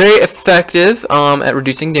 It's very effective at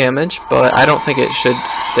reducing damage, but I don't think it should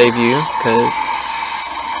save you, because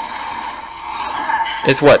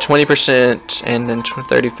it's what, 20% and then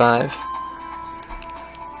 35.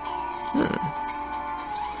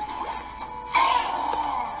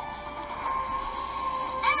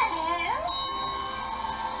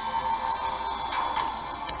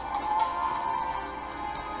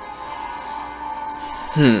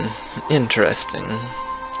 Interesting.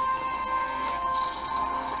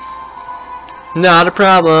 Not a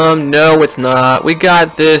problem. No, it's not. We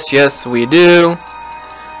got this. Yes, we do.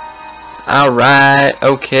 Alright.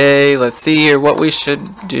 Okay. Let's see here what we should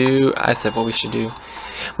do. I said what we should do.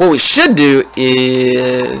 What we should do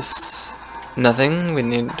is... nothing. We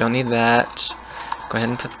don't need that. Go ahead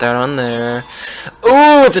and put that on there.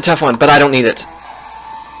 Oh, it's a tough one, but I don't need it.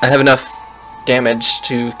 I have enough damage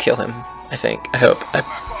to kill him. I think. I hope. I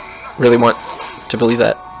really want to believe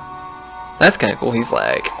that. That's kind of cool. He's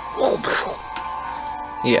like...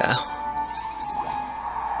 Yeah.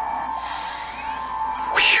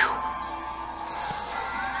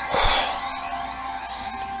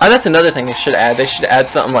 That's another thing they should add. They should add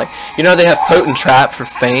something like... You know they have Potent Trap for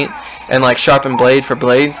Feint and like Sharpened Blade for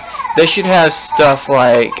Blades? They should have stuff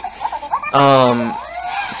like...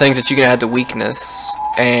 things that you can add to Weakness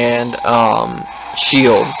and...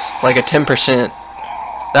 shields, like a 10%.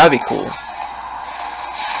 That'd be cool.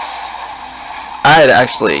 I'd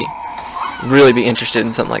actually really be interested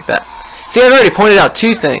in something like that. See, I've already pointed out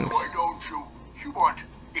 2 things. Why don't you? You want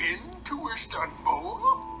into Istanbul?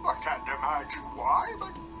 I can't imagine why,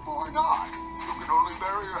 but why not? You can only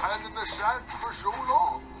bury your hand in the sand for so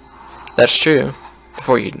long. That's true.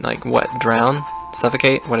 Before you, like, what, drown?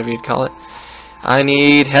 Suffocate? Whatever you'd call it. I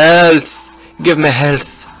need health. Give me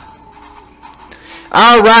health.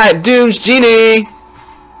 Alright, Dune's Genie!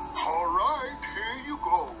 Alright, here you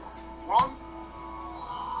go. One.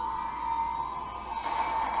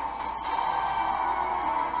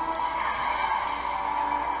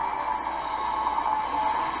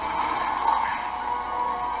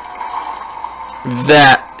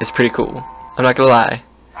 That is pretty cool. I'm not gonna lie.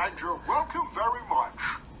 And you're welcome very much.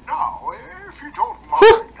 Now, if you don't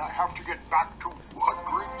mind, I have to get back to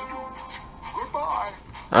wandering the dunes. Goodbye.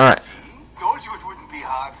 Alright. See? Told you it wouldn't be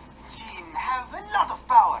hard. Gene have a lot of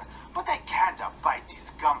power, but they can't abide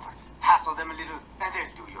discomfort. Hassle them a little, and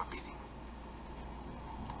they'll do your bidding.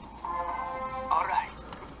 Alright,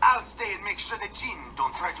 sure the Jinn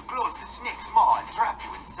don't try to close the snake's maw and trap you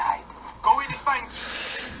inside. Go in and find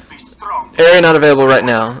you. Be strong. Area not available right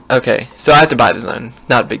now. Okay, so I have to buy the zone.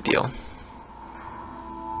 Not a big deal.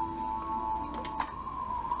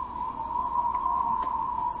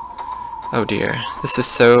 Oh dear, this is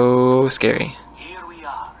so scary. Here we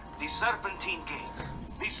are, the Serpentine Gate.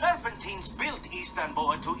 The Serpentines built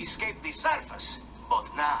Istanbul to escape the surface, but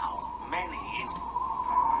now many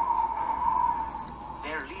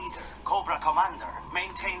their leader, Cobra Commander,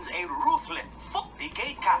 maintains a ruthless The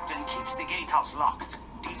gate captain keeps the gatehouse locked.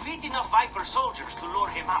 Defeat enough Viper soldiers to lure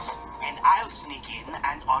him out, and I'll sneak in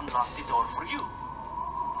and unlock the door for you.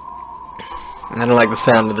 I don't like the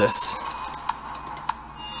sound of this.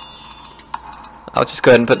 I'll just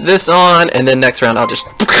go ahead and put this on, and then next round I'll just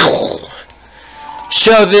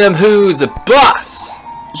show them who's a boss!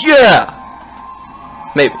 Yeah!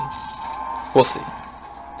 Maybe. We'll see.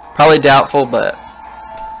 Probably doubtful, but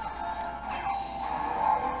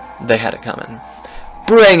they had it coming.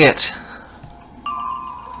 Bring it!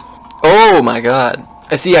 Oh my god.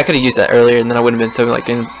 I see, I could have used that earlier, and then I wouldn't have been so like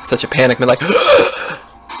in such a panic, but like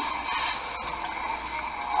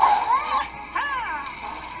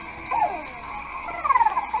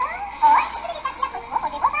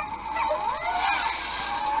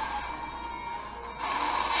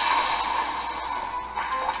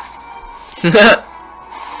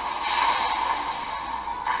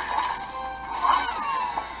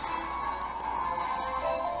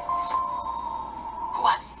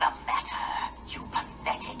What's the matter? You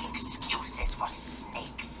pathetic excuses for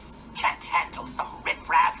snakes. Can't handle some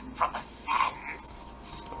riffraff from the sands.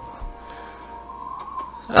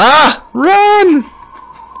 Ah! Run!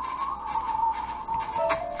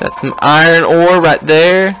 That's some iron ore right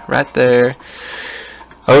there. Right there.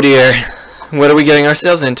 Oh dear. What are we getting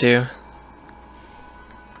ourselves into?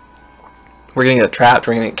 We're gonna get trapped,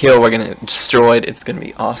 we're gonna get killed, we're gonna get destroyed. It's gonna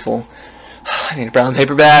be awful. I need a brown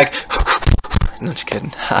paper bag. No, just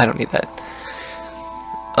kidding. I don't need that.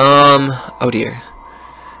 Oh dear.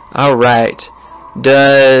 Alright.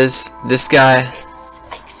 Does this guy... This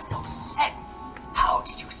makes no sense. How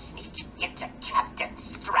did you sneak into Captain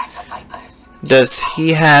Stratoviper's? Does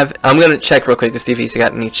he have... I'm gonna check real quick to see if he's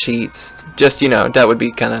got any cheats. Just, you know, that would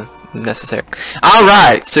be kind of necessary.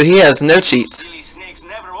 Alright, so he has no cheats. Silly snakes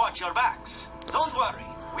never watch your backs. Don't worry.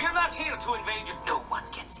 We're not here to invade you. No one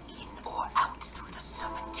gets in or out through the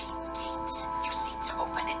Serpentine Gate. You seek to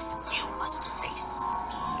open it, you must face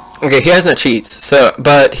me. Okay, he has no cheats, so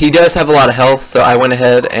but he does have a lot of health, so I went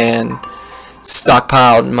ahead and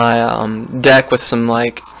stockpiled my deck with some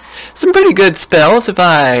pretty good spells, if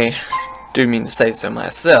I do mean to say so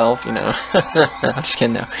myself, you know. I'm just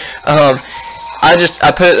kidding now.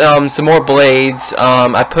 I put some more blades.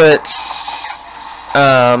 I put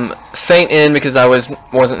Faint in because I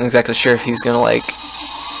wasn't exactly sure if he was gonna like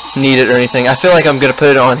need it or anything. I feel like I'm gonna put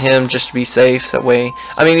it on him just to be safe. That way,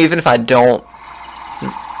 I mean, even if I didn't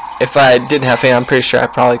have Faint, I'm pretty sure I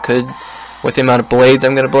probably could with the amount of blades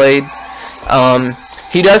I'm gonna blade.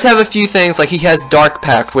 He does have a few things, like he has Dark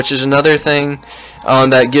Pact, which is another thing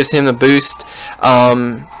that gives him a boost.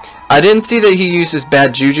 I didn't see that he uses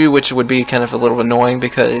Bad Juju, which would be kind of a little annoying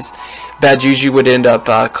because Bad Juju would end up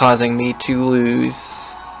causing me to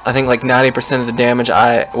lose, I think, like 90% of the damage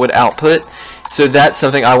I would output. So that's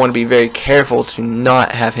something I want to be very careful to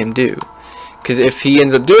not have him do. Because if he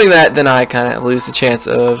ends up doing that, then I kind of lose the chance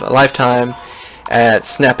of a lifetime at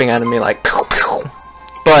snapping at me like pew pew.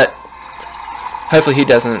 But hopefully he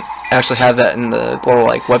doesn't actually have that in the little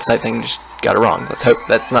like website thing. Just got it wrong. Let's hope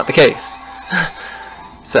that's not the case.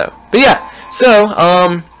 So, but yeah, so,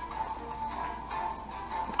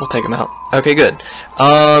 we'll take him out. Okay, good.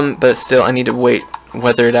 But still, I need to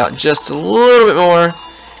weather it out just a little bit more.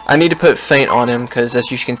 I need to put Faint on him, because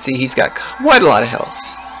as you can see, he's got quite a lot of health.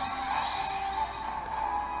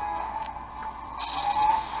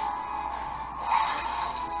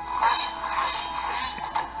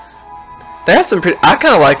 They have some pretty, I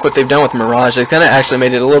kind of like what they've done with Mirage. They've kind of actually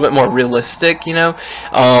made it a little bit more realistic, you know.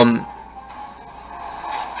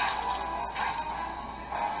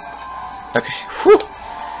 Okay, whew.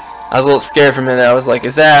 I was a little scared for a minute. I was like,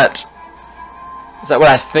 is that what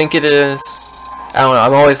I think it is? I don't know.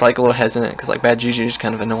 I'm always like a little hesitant because like Bad Juju is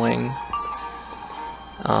kind of annoying.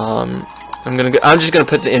 I'm just gonna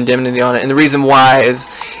put the indemnity on it, and the reason why is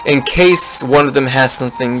in case one of them has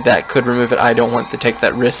something that could remove it. I don't want to take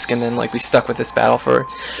that risk and then like be stuck with this battle for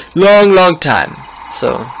a long time.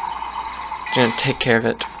 So I'm gonna take care of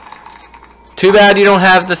it. Too bad you don't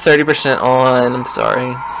have the 30% on. I'm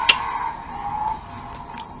sorry.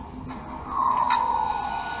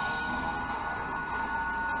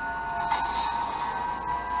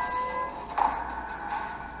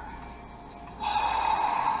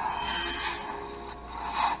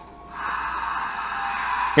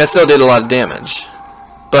 That still did a lot of damage,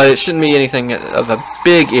 but it shouldn't be anything of a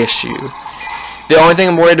big issue. The only thing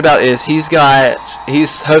I'm worried about is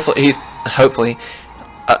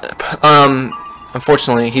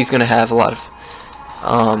unfortunately he's gonna have a lot of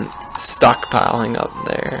stockpiling up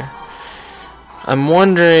there. I'm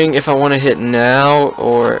wondering if I want to hit now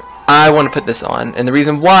or I want to put this on, and the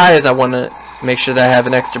reason why is I want to make sure that I have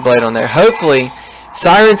an extra blade on there. Hopefully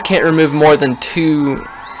sirens can't remove more than 2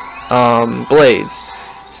 blades,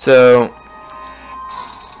 so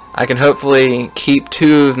I can hopefully keep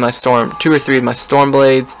 2 or 3 of my storm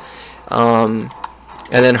blades, and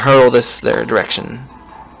then hurl this their direction.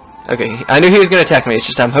 Okay, I knew he was going to attack me. It's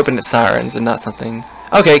just I'm hoping it's sirens and not something.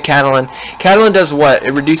 Okay, Catalan. Catalan does what?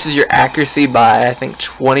 It reduces your accuracy by I think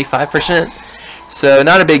 25%. So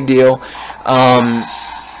not a big deal.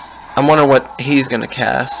 I'm wondering what he's going to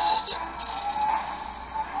cast.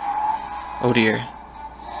 Oh dear.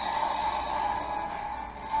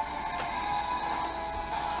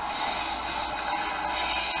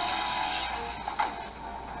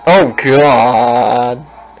 Oh god.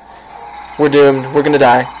 We're doomed. We're gonna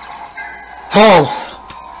die. Oh!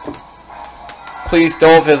 Please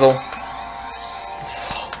don't fizzle.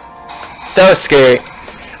 That was scary.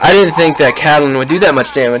 I didn't think that Catalan would do that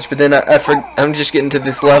much damage, but then I'm just getting to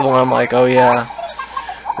this level and I'm like, oh yeah.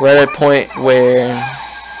 We're at a point where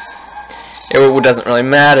it doesn't really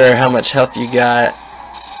matter how much health you got.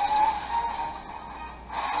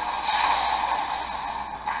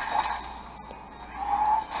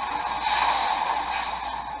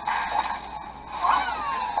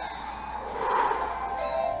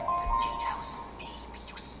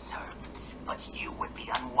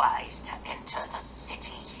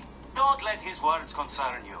 Don't let his words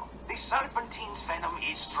concern you. The Serpentine's venom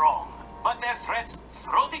is strong, but their threats,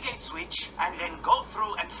 throw the gate switch and then go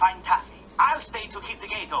through and find Taffy. I'll stay to keep the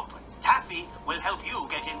gate open. Taffy will help you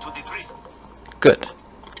get into the prison. Good.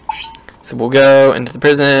 So we'll go into the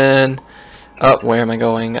prison. Oh, where am I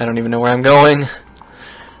going? I don't even know where I'm going.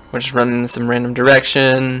 We're just running in some random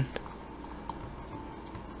direction.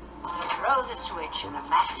 Throw the switch and the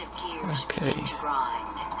massive gears Okay. begin to grind.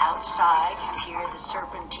 Outside, you hear the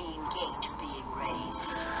Serpentine gate being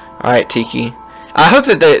raised. Alright, Tiki. I hope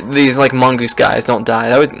that these like mongoose guys don't die.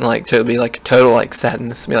 That would like be like a total like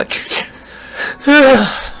sadness. Be like,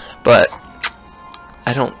 but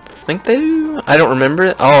I don't think they do. I don't remember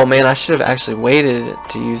it. Oh man, I should have actually waited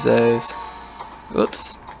to use those.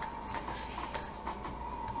 Whoops.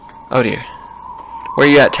 Oh dear. Where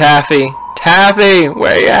you at, Taffy? Taffy,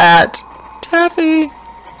 where you at? Taffy.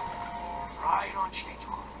 Right on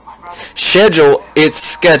schedule. My brother, Schedule. It's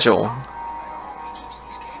schedule. I hope he keeps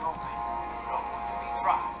this gate open. No one to be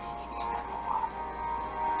trapped in Istanbul.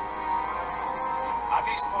 At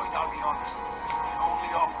this point, I'll be honest. You can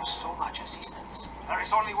only offer so much assistance. There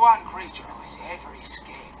is only one creature who has ever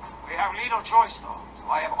escaped. We have little choice, though, so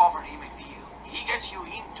I have offered him a deal. He gets you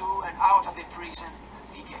into and out of the prison, and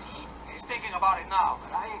we get him. He's thinking about it now,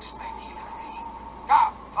 but I expect he'll agree.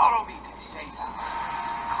 Come, follow me to the safe house.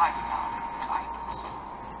 He's been hiding out from the vipers.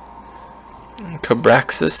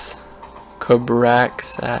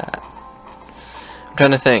 Cobraxat. I'm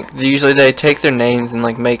trying to think. Usually they take their names and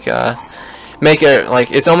like make a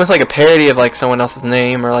like it's almost like a parody of like someone else's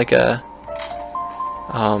name or like a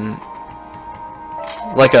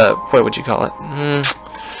what would you call it?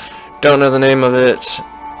 Don't know the name of it.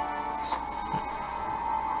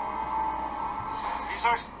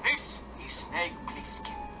 Wizard, this is Snake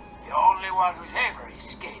Plissken, the only one who's ever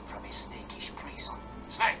escaped from his snakish prison.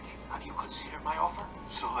 Snake, have you considered my offer?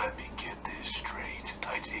 So let me get this straight.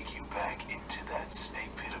 I take you back into that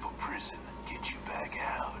snake pit of a prison, get you back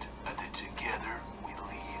out, and then together we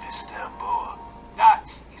leave Istanbul. That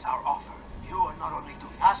is our offer. You are not only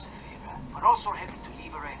doing us a favor, but also helping to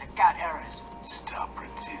liberate the cat Eris. Stop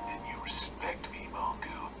pretending you respect me,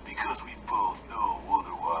 Mongo, because we both know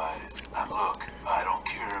otherwise. And look, I don't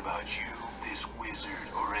care about you, this wizard,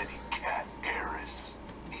 or any cat heiress.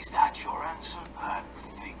 Is that your answer? I'm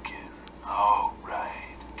thinking,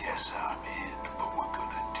 alright, guess I'm in, but we're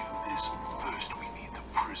gonna do this. First we need the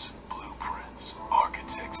prison blueprints.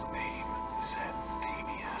 Architect's name is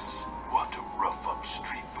Anthemius. We'll have to rough up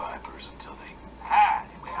street vipers until they... Ah,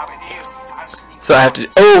 we have a deal. I'll sneak. So I have to.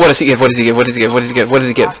 Oh, what does he give? What does he give? What does he give? What does he give? What does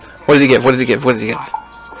he give? What does he give? What does he give? What does he give?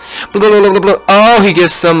 Blah, blah, blah, blah, blah. Oh, he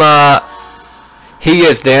gives some. He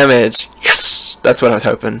gives damage. Yes, that's what I was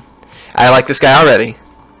hoping. I like this guy already.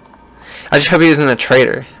 I just hope he isn't a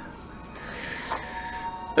traitor.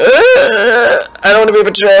 I don't want to be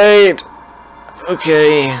betrayed.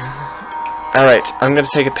 Okay. All right. I'm gonna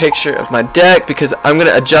take a picture of my deck because I'm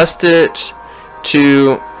gonna adjust it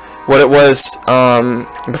to what it was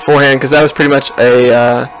beforehand, because that was pretty much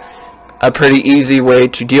a pretty easy way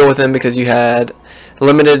to deal with him, because you had a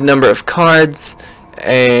limited number of cards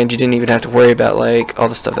and you didn't even have to worry about like all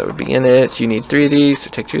the stuff that would be in it. You need 3 of these, so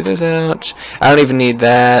take 2 of those out. I don't even need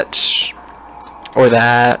that or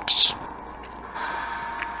that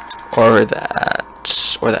or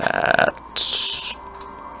that or that.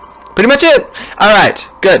 Pretty much it. Alright,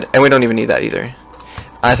 good. And we don't even need that either.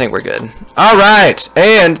 I think we're good. Alright,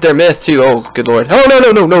 and they're myth too. Oh, good lord. Oh, no,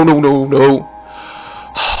 no, no, no, no, no, no.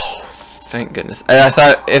 Oh, thank goodness. I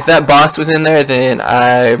thought if that boss was in there, then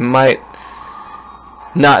I might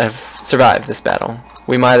not have survived this battle.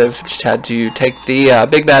 We might have just had to take the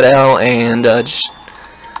big bad L and just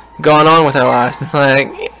gone on with our lives.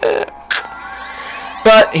 Like, yeah.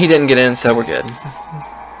 But he didn't get in, so we're good.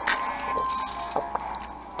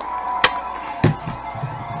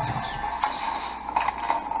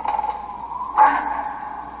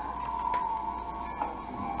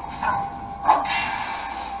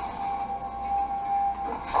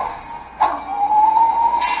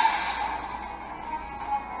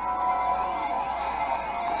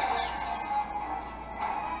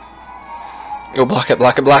 Go block it,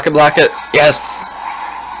 block it, block it, block it. Yes!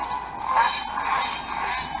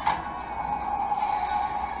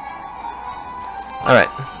 Alright.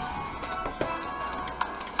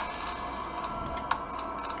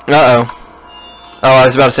 Uh-oh. Oh, I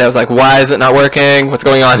was about to say, I was like, why is it not working? What's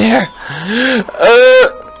going on here?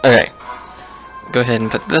 Okay. Go ahead and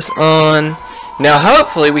put this on. Now,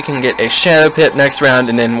 hopefully, we can get a Shadow Pit next round,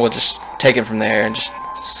 and then we'll just take it from there and just,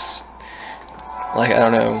 like, I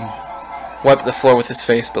don't know, wipe the floor with his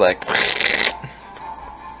face, but like...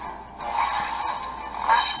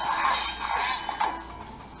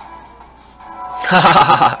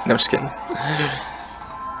 Hahaha. No, I'm just kidding.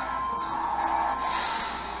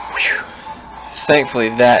 Whew. Thankfully,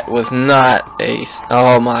 that was not a...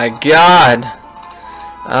 Oh my god!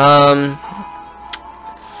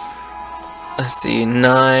 Let's see,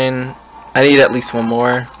 9... I need at least one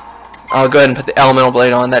more. I'll go ahead and put the Elemental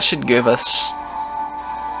Blade on. That should give us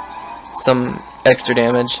some extra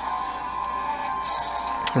damage,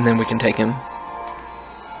 and then we can take him.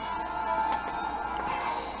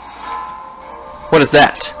 What is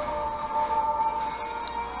that?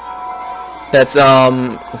 That's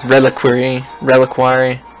reliquary,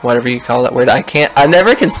 whatever you call that word. I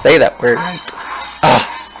never can say that word right.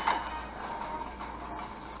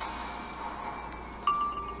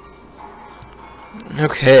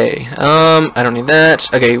 Okay, I don't need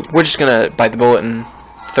that. Okay, we're just gonna bite the bullet and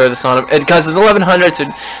throw this on him. Because it's 1100, so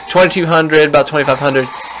 2200, about 2500,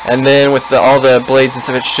 and then with all the blades and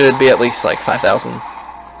stuff, it should be at least like 5000.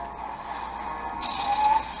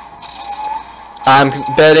 I'm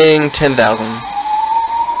betting 10,000.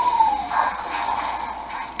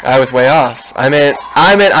 I was way off. I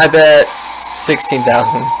bet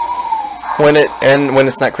 16,000. When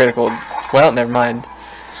it's not critical. Well, never mind.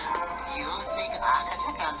 You think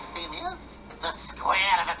Architect Amphibious, the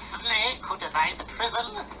square of a snake who denied the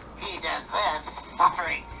prison? He deserves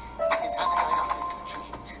suffering. He's not going off the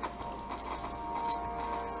street.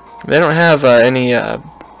 They don't have any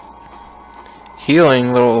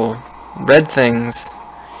healing little red things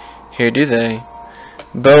here, do they?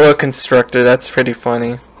 Boa Constructor, that's pretty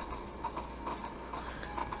funny.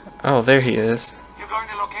 Oh, there he is. You've learned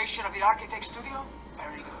the location of the architect studio?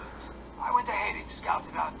 Very good. I went ahead and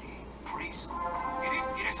scouted out the prison.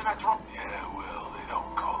 It isn't a drop. Yeah, well, they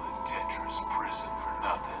don't call it Tetris prison for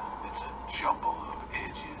nothing. It's a jumble of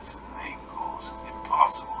edges and angles,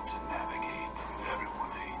 impossible to navigate.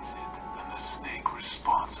 Everyone hates it, and the snake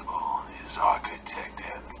responsible is Architect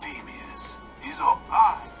Anthemius. He's all...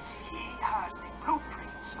 But he has the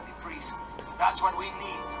blueprints of the prison. That's what we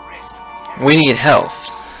need to rescue the... We need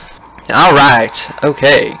health. Alright,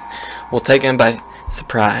 okay. We'll take him by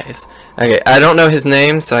surprise. Okay, I don't know his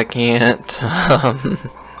name, so I can't,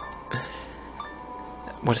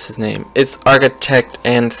 what is his name? It's Architect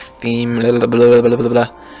Anthemius, blah, blah, blah, blah, blah.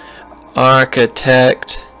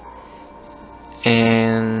 Architect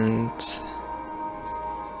Anthemius.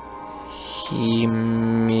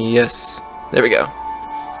 There we go.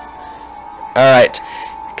 Alright.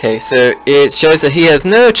 Okay, so it shows that he has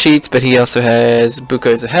no cheats, but he also has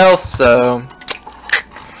bucos of health, so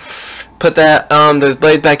put that those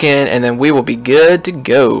blades back in, and then we will be good to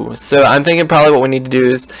go. So I'm thinking probably what we need to do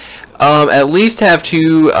is at least have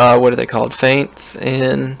 2 what are they called, feints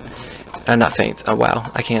in not feints, oh wow,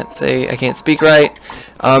 I can't speak right.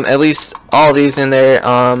 At least all these in there,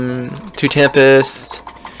 2 Tempest,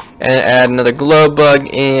 and add another glow bug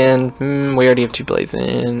in. We already have 2 blades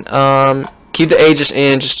in. keep the ages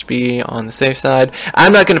in just to be on the safe side.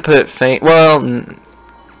 I'm not going to put faint. Well,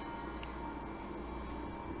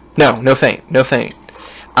 no faint. No faint.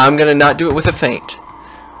 I'm going to not do it with a faint.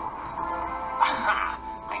 Aha!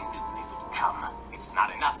 I knew they would come. It's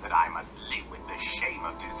not enough that I must live with the shame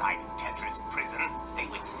of designing Tetris prison. They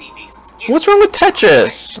would see me skin. What's wrong with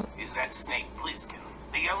Tetris? Is that Snake Plissken,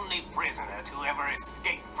 the only prisoner to ever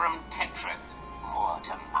escape from Tetris? More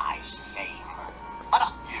to my shame.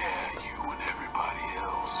 But Yeah, you and everybody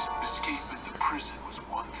else. Escaping the prison was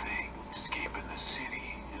one thing. Escaping the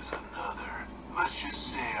city is another. Let's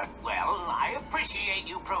just say well, I appreciate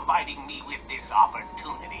you providing me with this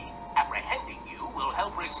opportunity. Apprehending you will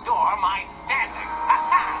help restore my standing.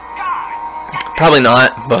 Ha-ha! Guards! Probably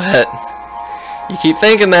not, but you keep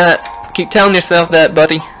thinking that. Keep telling yourself that,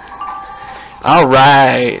 buddy.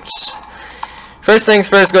 Alright. First things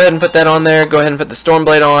first, go ahead and put that on there. Go ahead and put the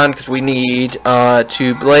Stormblade on, because we need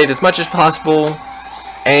to blade as much as possible.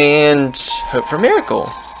 And hope for a miracle.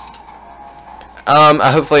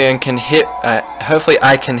 Hopefully I can hit. Hopefully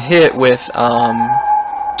I can hit with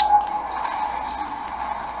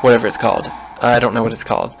whatever it's called. I don't know what it's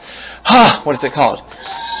called. What is it called?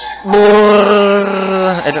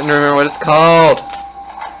 I don't remember what it's called.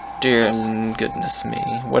 Dear goodness me,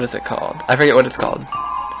 what is it called? I forget what it's called.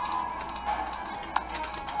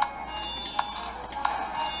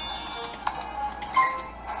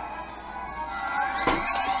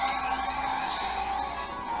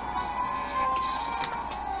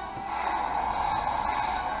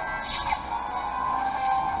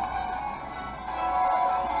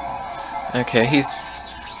 Okay,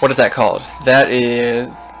 what is that called? That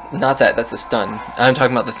is, not that, that's a stun. I'm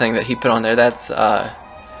talking about the thing that he put on there, that's,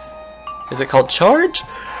 is it called charge?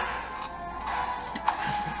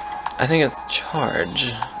 I think it's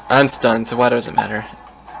charge. I'm stunned, so why does it matter?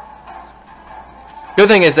 Good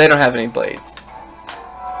thing is they don't have any blades.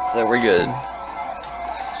 So we're good.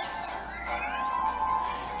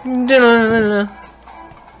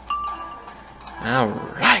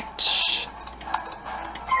 Alright.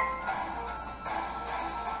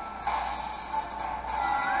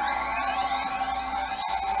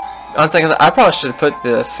 On second, I probably should have put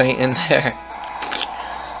the feint in there,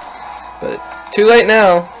 but too late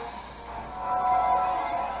now.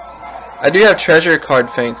 I do have treasure card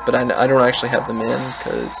feints, but I don't actually have them in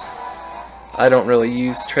because I don't really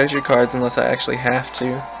use treasure cards unless I actually have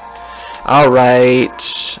to.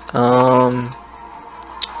 Alright,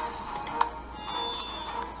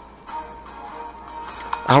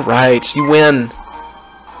 alright, you win.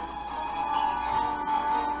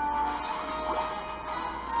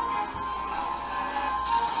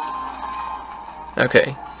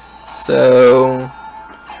 Okay, so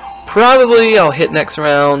probably I'll hit next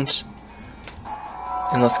round,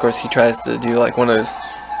 unless of course he tries to do like one of those.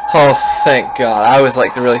 Oh, thank God! I was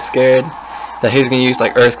like really scared that he was gonna use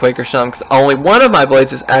like earthquake or something, because only one of my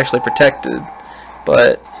blades is actually protected.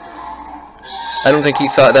 But I don't think he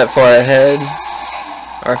thought that far ahead,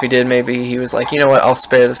 or if he did, maybe he was like, you know what? I'll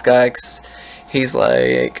spare this guy, because he's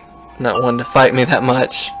like not one to fight me that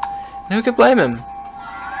much. And who could blame him?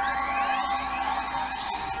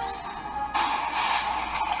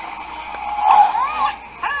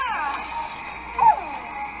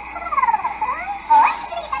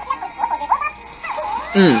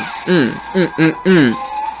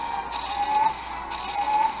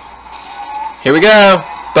 Here we go,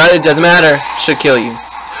 but it doesn't matter. Should kill you.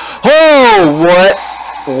 Oh,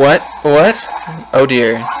 what? Oh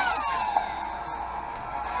dear.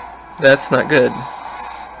 That's not good.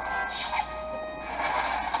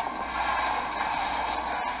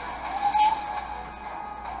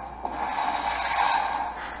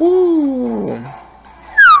 Woo.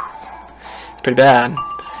 It's pretty bad,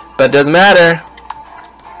 but it doesn't matter.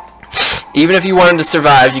 Even if you wanted to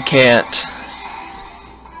survive, you can't.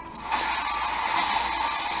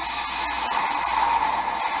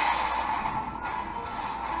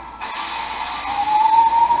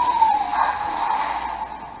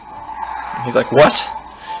 He's like, what?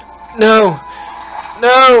 No!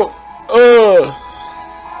 No! Ugh!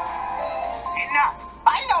 Enough!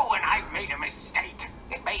 I know when I've made a mistake.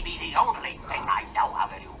 It may be the only thing I know how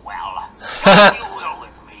to do well. You will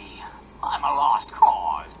with me. I'm a lost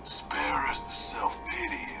cause. spare us the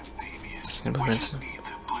self-pity, Euthemius. We just need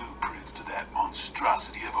the blueprints to that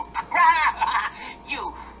monstrosity of a...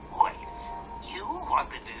 You, wait. You want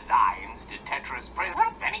the designs to Tetris Prison?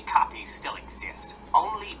 Many copies still exist.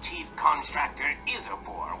 Only Chief Constructor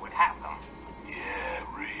Isabor would have them. Yeah,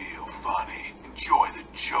 real funny. Enjoy the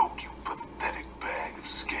joke, you pathetic bag of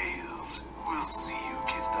scales. We'll see who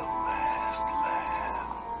gets the last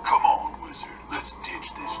laugh. Come on, wizard. Let's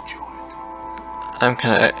ditch this joint.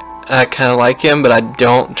 I kind of like him, but I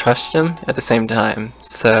don't trust him at the same time.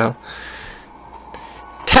 So,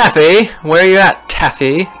 Taffy, where are you at,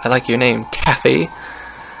 Taffy? I like your name, Taffy.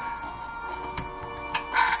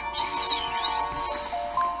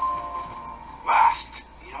 Last,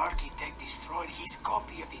 the architect destroyed his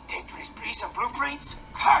copy of the Tetris prison blueprints.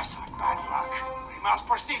 Curse our bad luck. We must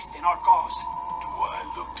persist in our cause. Do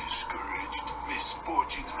I look discouraged?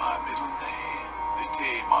 Misfortune's my middle name. The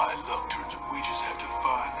day my luck turns, we just have to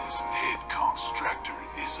find this head constructor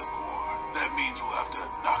Isabor. That means we'll have to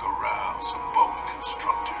knock around some boa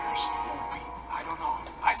constructors, won't we? I don't know.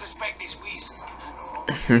 I suspect this weasel can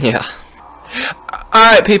handle. Yeah.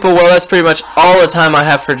 Alright people, well that's pretty much all the time I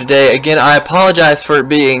have for today. Again, I apologize for it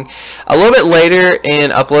being a little bit later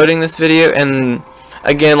in uploading this video, and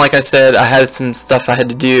again, like I said, I had some stuff I had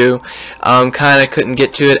to do. Kinda couldn't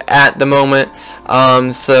get to it at the moment.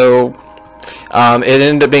 It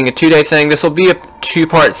ended up being a 2-day thing. This will be a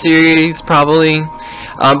 2-part series probably.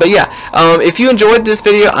 But yeah, if you enjoyed this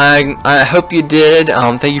video, I hope you did.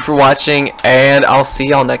 Thank you for watching, and I'll see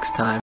y'all next time.